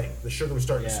was sweating. The sugar was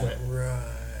starting to sweat.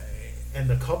 Right. And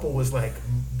the couple was like,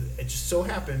 it just so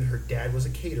happened her dad was a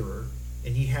caterer,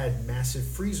 and he had massive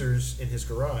freezers in his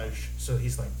garage. So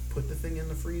he's like, put the thing in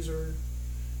the freezer.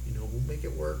 You know, we'll make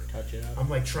it work. Touch it up. I'm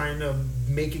like trying to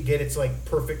make it get its like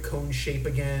perfect cone shape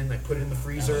again. I put it in the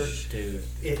freezer. Oh, dude.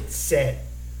 It set.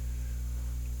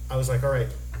 I was like, all right,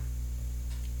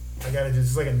 I gotta do this.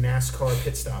 Is like a NASCAR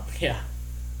pit stop. Yeah.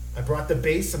 I brought the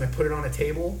base and I put it on a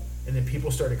table, and then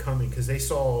people started coming because they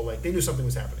saw, like, they knew something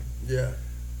was happening. Yeah.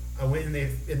 I went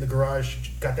in the garage,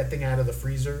 got that thing out of the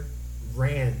freezer,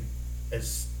 ran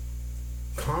as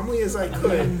calmly as I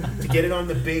could to get it on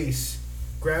the base,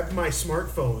 grabbed my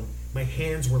smartphone. My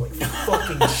hands were like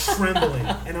fucking trembling,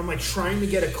 and I'm like trying to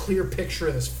get a clear picture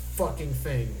of this fucking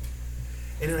thing.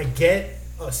 And then I get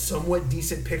a somewhat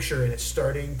decent picture, and it's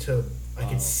starting to, I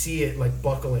can see it like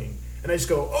buckling. And I just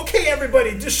go, okay,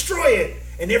 everybody, destroy it.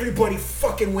 And everybody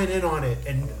fucking went in on it.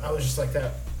 And I was just like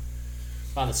that.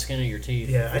 By the skin of your teeth.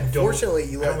 Yeah, I don't. Fortunately,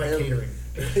 you I let don't like them.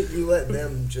 catering. You let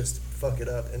them just fuck it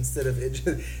up instead of it.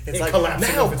 It's It like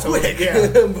collapsing now, of its own- quick, yeah.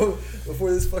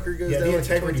 before this fucker goes Yeah, down. the like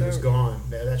integrity 20 was times. gone.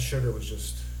 That sugar was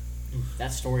just.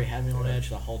 That story had me on edge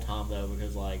the whole time though,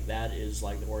 because like that is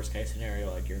like the worst case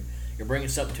scenario. Like you're bringing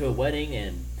something to a wedding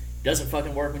and it doesn't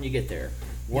fucking work when you get there.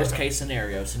 Worst case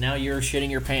scenario. So now you're shitting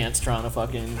your pants trying to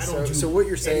fucking. I don't do So what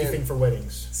you're saying? anything for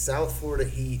weddings. South Florida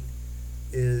heat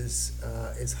is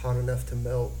hot enough to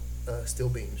melt steel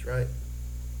beams, right?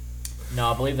 No,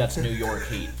 I believe that's New York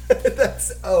heat.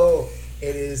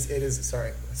 It is.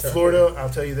 Sorry. Florida, I'll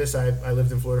tell you this. I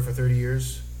lived in Florida for 30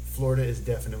 years. Florida is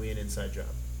definitely an inside job.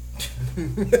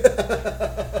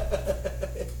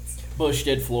 Bush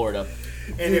did Florida.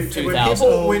 And when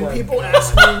 2000. people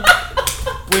ask me.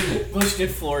 When Bush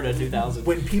did Florida 2000.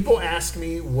 When people ask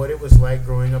me what it was like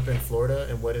growing up in Florida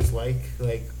and what it's like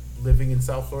living in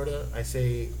South Florida, I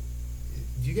say,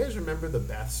 do you guys remember the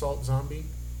bath salt zombie?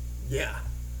 Yeah.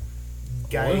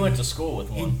 Guy, We went to school with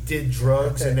he one. did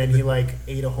drugs and then he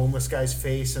ate a homeless guy's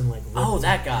face and ripped Oh,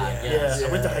 that guy. Yeah, Yes.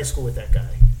 I went to high school with that guy.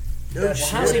 No That shit.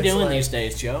 shit, How's he it's doing like- these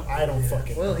days, Joe? I don't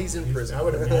fucking Well, know. he's in prison. I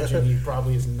would imagine he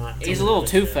probably is not. He's a doing little that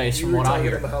shit. two-faced You from were what I talking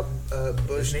hear. about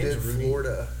Bush His name's did Rudy.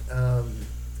 Florida.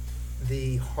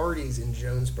 The Hardee's in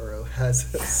Jonesboro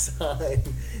has a sign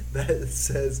that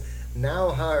says "Now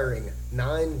hiring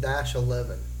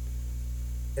 9-11,"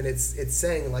 and it's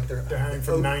saying like they're Hiring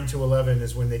from 9 to 11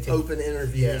 is when they take. open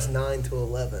interviews Yeah. 9 to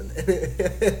 11.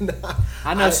 And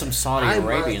I know some Saudi I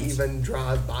Arabians. might even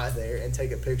drive by there and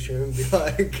take a picture and be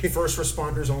like, First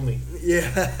responders only.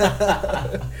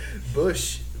 yeah.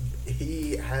 Bush,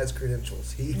 he has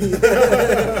credentials.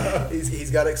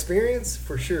 He's got experience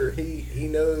for sure. He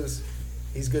knows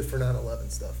he's good for 9/11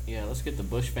 stuff. Yeah, let's get the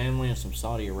Bush family and some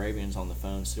Saudi Arabians on the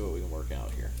phone, see what we can work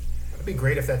out here. It'd be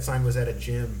great if that sign was at a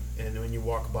gym, and when you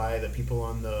walk by, the people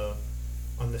on the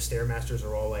stairmasters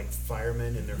are all like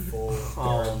firemen and they're full.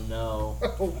 Oh no.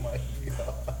 Oh my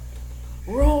god.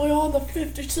 We're only on the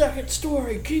 52nd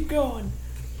story. Keep going.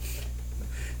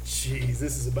 Jeez,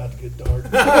 this is about to get dark.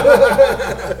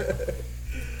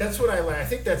 That's what I like. I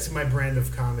think that's my brand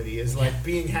of comedy is like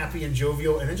being happy and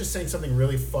jovial, and then just saying something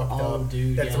really fucked Oh, up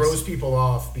dude, that yes. throws people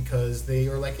off because they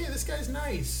are like, "Hey, this guy's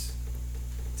nice."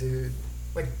 Dude,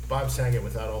 Like Bob Saget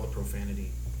without all the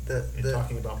profanity and the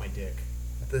talking about my dick.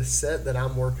 the set that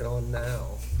I'm working on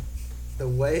now, the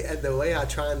way I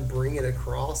try and bring it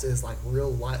across is like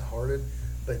real lighthearted,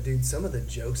 but dude, some of the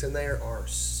jokes in there are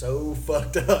so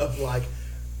fucked up, like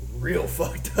real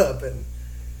fucked up, and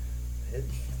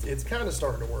It's kind of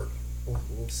starting to work.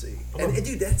 We'll see. I'm And a-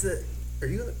 dude, are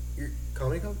you in your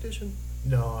comedy competition?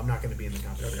 No, I'm not going to be in the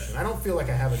competition. Okay. I don't feel like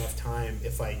I have enough time.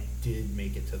 If I did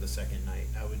make it to the second night,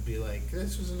 I would be like,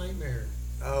 this was a nightmare.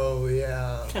 Oh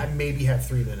yeah. I maybe have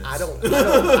 3 minutes. I don't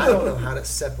know how to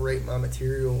separate my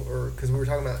material, or because we were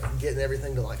talking about getting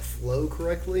everything to like flow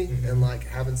correctly and like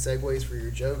having segues for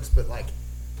your jokes, but like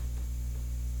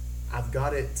I've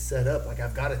got it set up. Like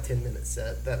I've got a 10-minute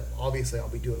set that obviously I'll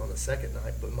be doing on the second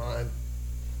night, but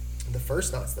the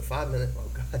first night's the 5-minute. Oh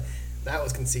god, that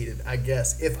was conceited. I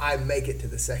guess if I make it to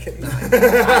the second night,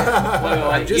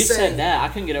 Wait, you said that. I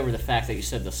couldn't get over the fact that you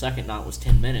said the second night was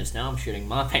 10 minutes. Now I'm shitting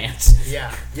my pants.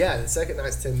 Yeah, the second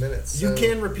night's 10 minutes. You so-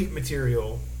 can repeat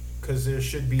material because there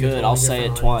should be. a Good, totally I'll say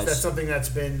different it twice. That's something that's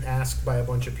been asked by a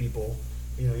bunch of people.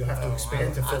 You know, you'll have to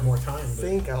expand to fit more time. I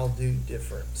think I'll do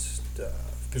different stuff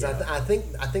because Yeah. I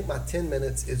think my 10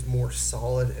 minutes is more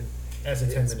solid and as a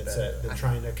it's 10-minute better. set, they're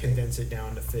trying to condense it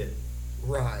down to fit.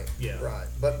 Right. Yeah. Right.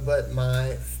 But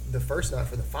the first night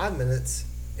for the 5 minutes,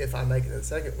 if I make it to the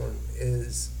second one,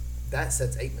 is that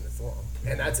set's 8 minutes long,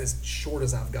 and that's as short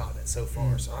as I've gotten it so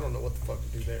far. So I don't know what the fuck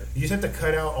to do there. You just have to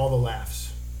cut out all the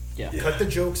laughs. Yeah. Cut the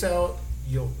jokes out.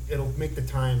 It'll make the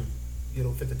time.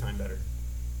 It'll fit the time better.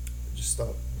 Just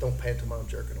don't pantomime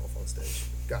jerking off on stage.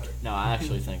 Got it. No, I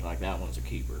actually think like that one's a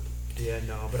keeper. Yeah,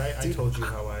 no, but I Dude, told you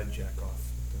how I jack off.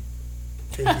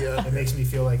 Pinky up. It makes me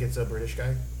feel like it's a British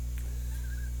guy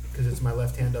because it's my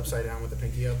left hand upside down with the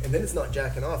pinky up. And then it's not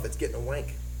jacking off; it's getting a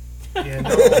wank. Yeah, no,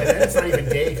 and then it's not even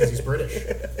gay because he's British.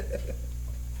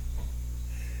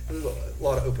 There's a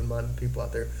lot of open-minded people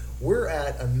out there. We're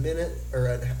at an We've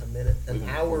been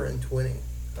hour recording. and 20.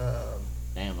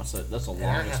 Damn, that's the And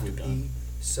I longest have we've to done. pee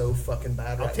so fucking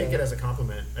bad I'll right take now. it as a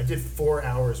compliment. I did 4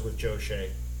 hours with Joe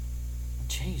Shea.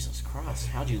 Jesus Christ,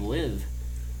 how'd you live?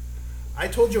 I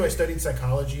told you I studied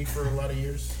psychology for a lot of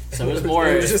years. So it was more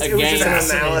It was just- a it was game.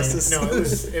 just an analysis. No,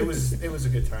 it was a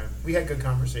good time. We had good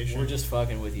conversation. We're just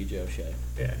fucking with you, Joe Shea.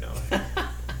 yeah, no.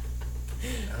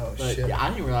 Oh But shit! yeah, I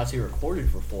didn't realize he recorded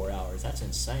for 4 hours. That's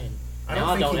insane. I Now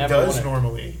don't think he ever does wanna-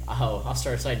 normally. Oh, I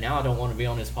started saying now I don't want to be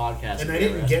on his podcast. And I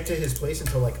didn't get to his place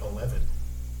until like 11.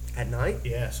 At night?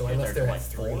 Yeah, so I Get left there there at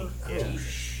at like 3. 4? Yeah. Oh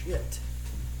shit!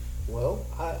 Well,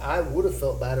 I would have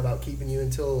felt bad about keeping you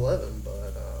until 11,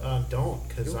 but Don't,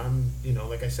 because Cool. I'm,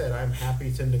 like I said, I'm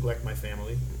happy to neglect my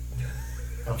family.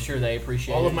 I'm sure they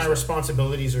appreciate All it. of my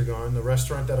responsibilities are gone. The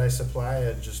restaurant that I supply,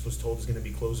 I just was told is going to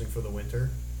be closing for the winter.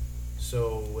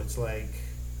 So it's like,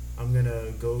 I'm going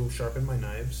to go sharpen my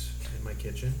knives in my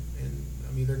kitchen, and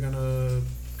I'm either going to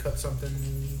cut something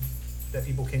that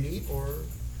people can eat, or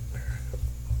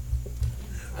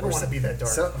I don't Or want to be that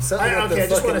dark. something with the I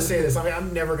just want to fucking- say this.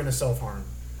 I'm never going to self-harm.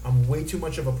 I'm way too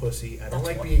much of a pussy. I don't That's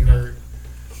like what- being hurt.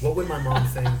 What would my mom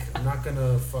think? I'm not going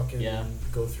to fucking Yeah.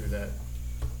 go through that.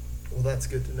 well, that's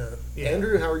good to know. Yeah.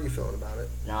 Andrew, how are you feeling about it?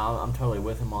 No, I'm totally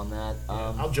with him on that.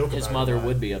 I'll joke His about it mother a lot.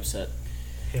 would be upset.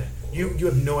 Yeah, you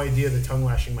have no idea the tongue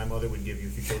lashing my mother would give you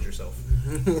if you killed yourself.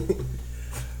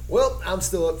 Well, I'm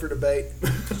still up for debate.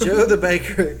 Joe the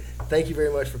Baker, thank you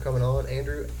very much for coming on.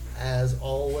 Andrew, as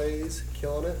always,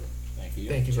 killing it. Thank you.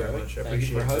 Thank you very Joey. much. I Thank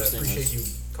you for hosting appreciate us.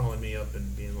 you calling me up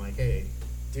and being like, hey,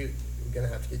 Dude, we're going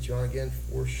to have to get you on again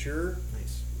for sure.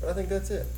 nice. But I think that's it.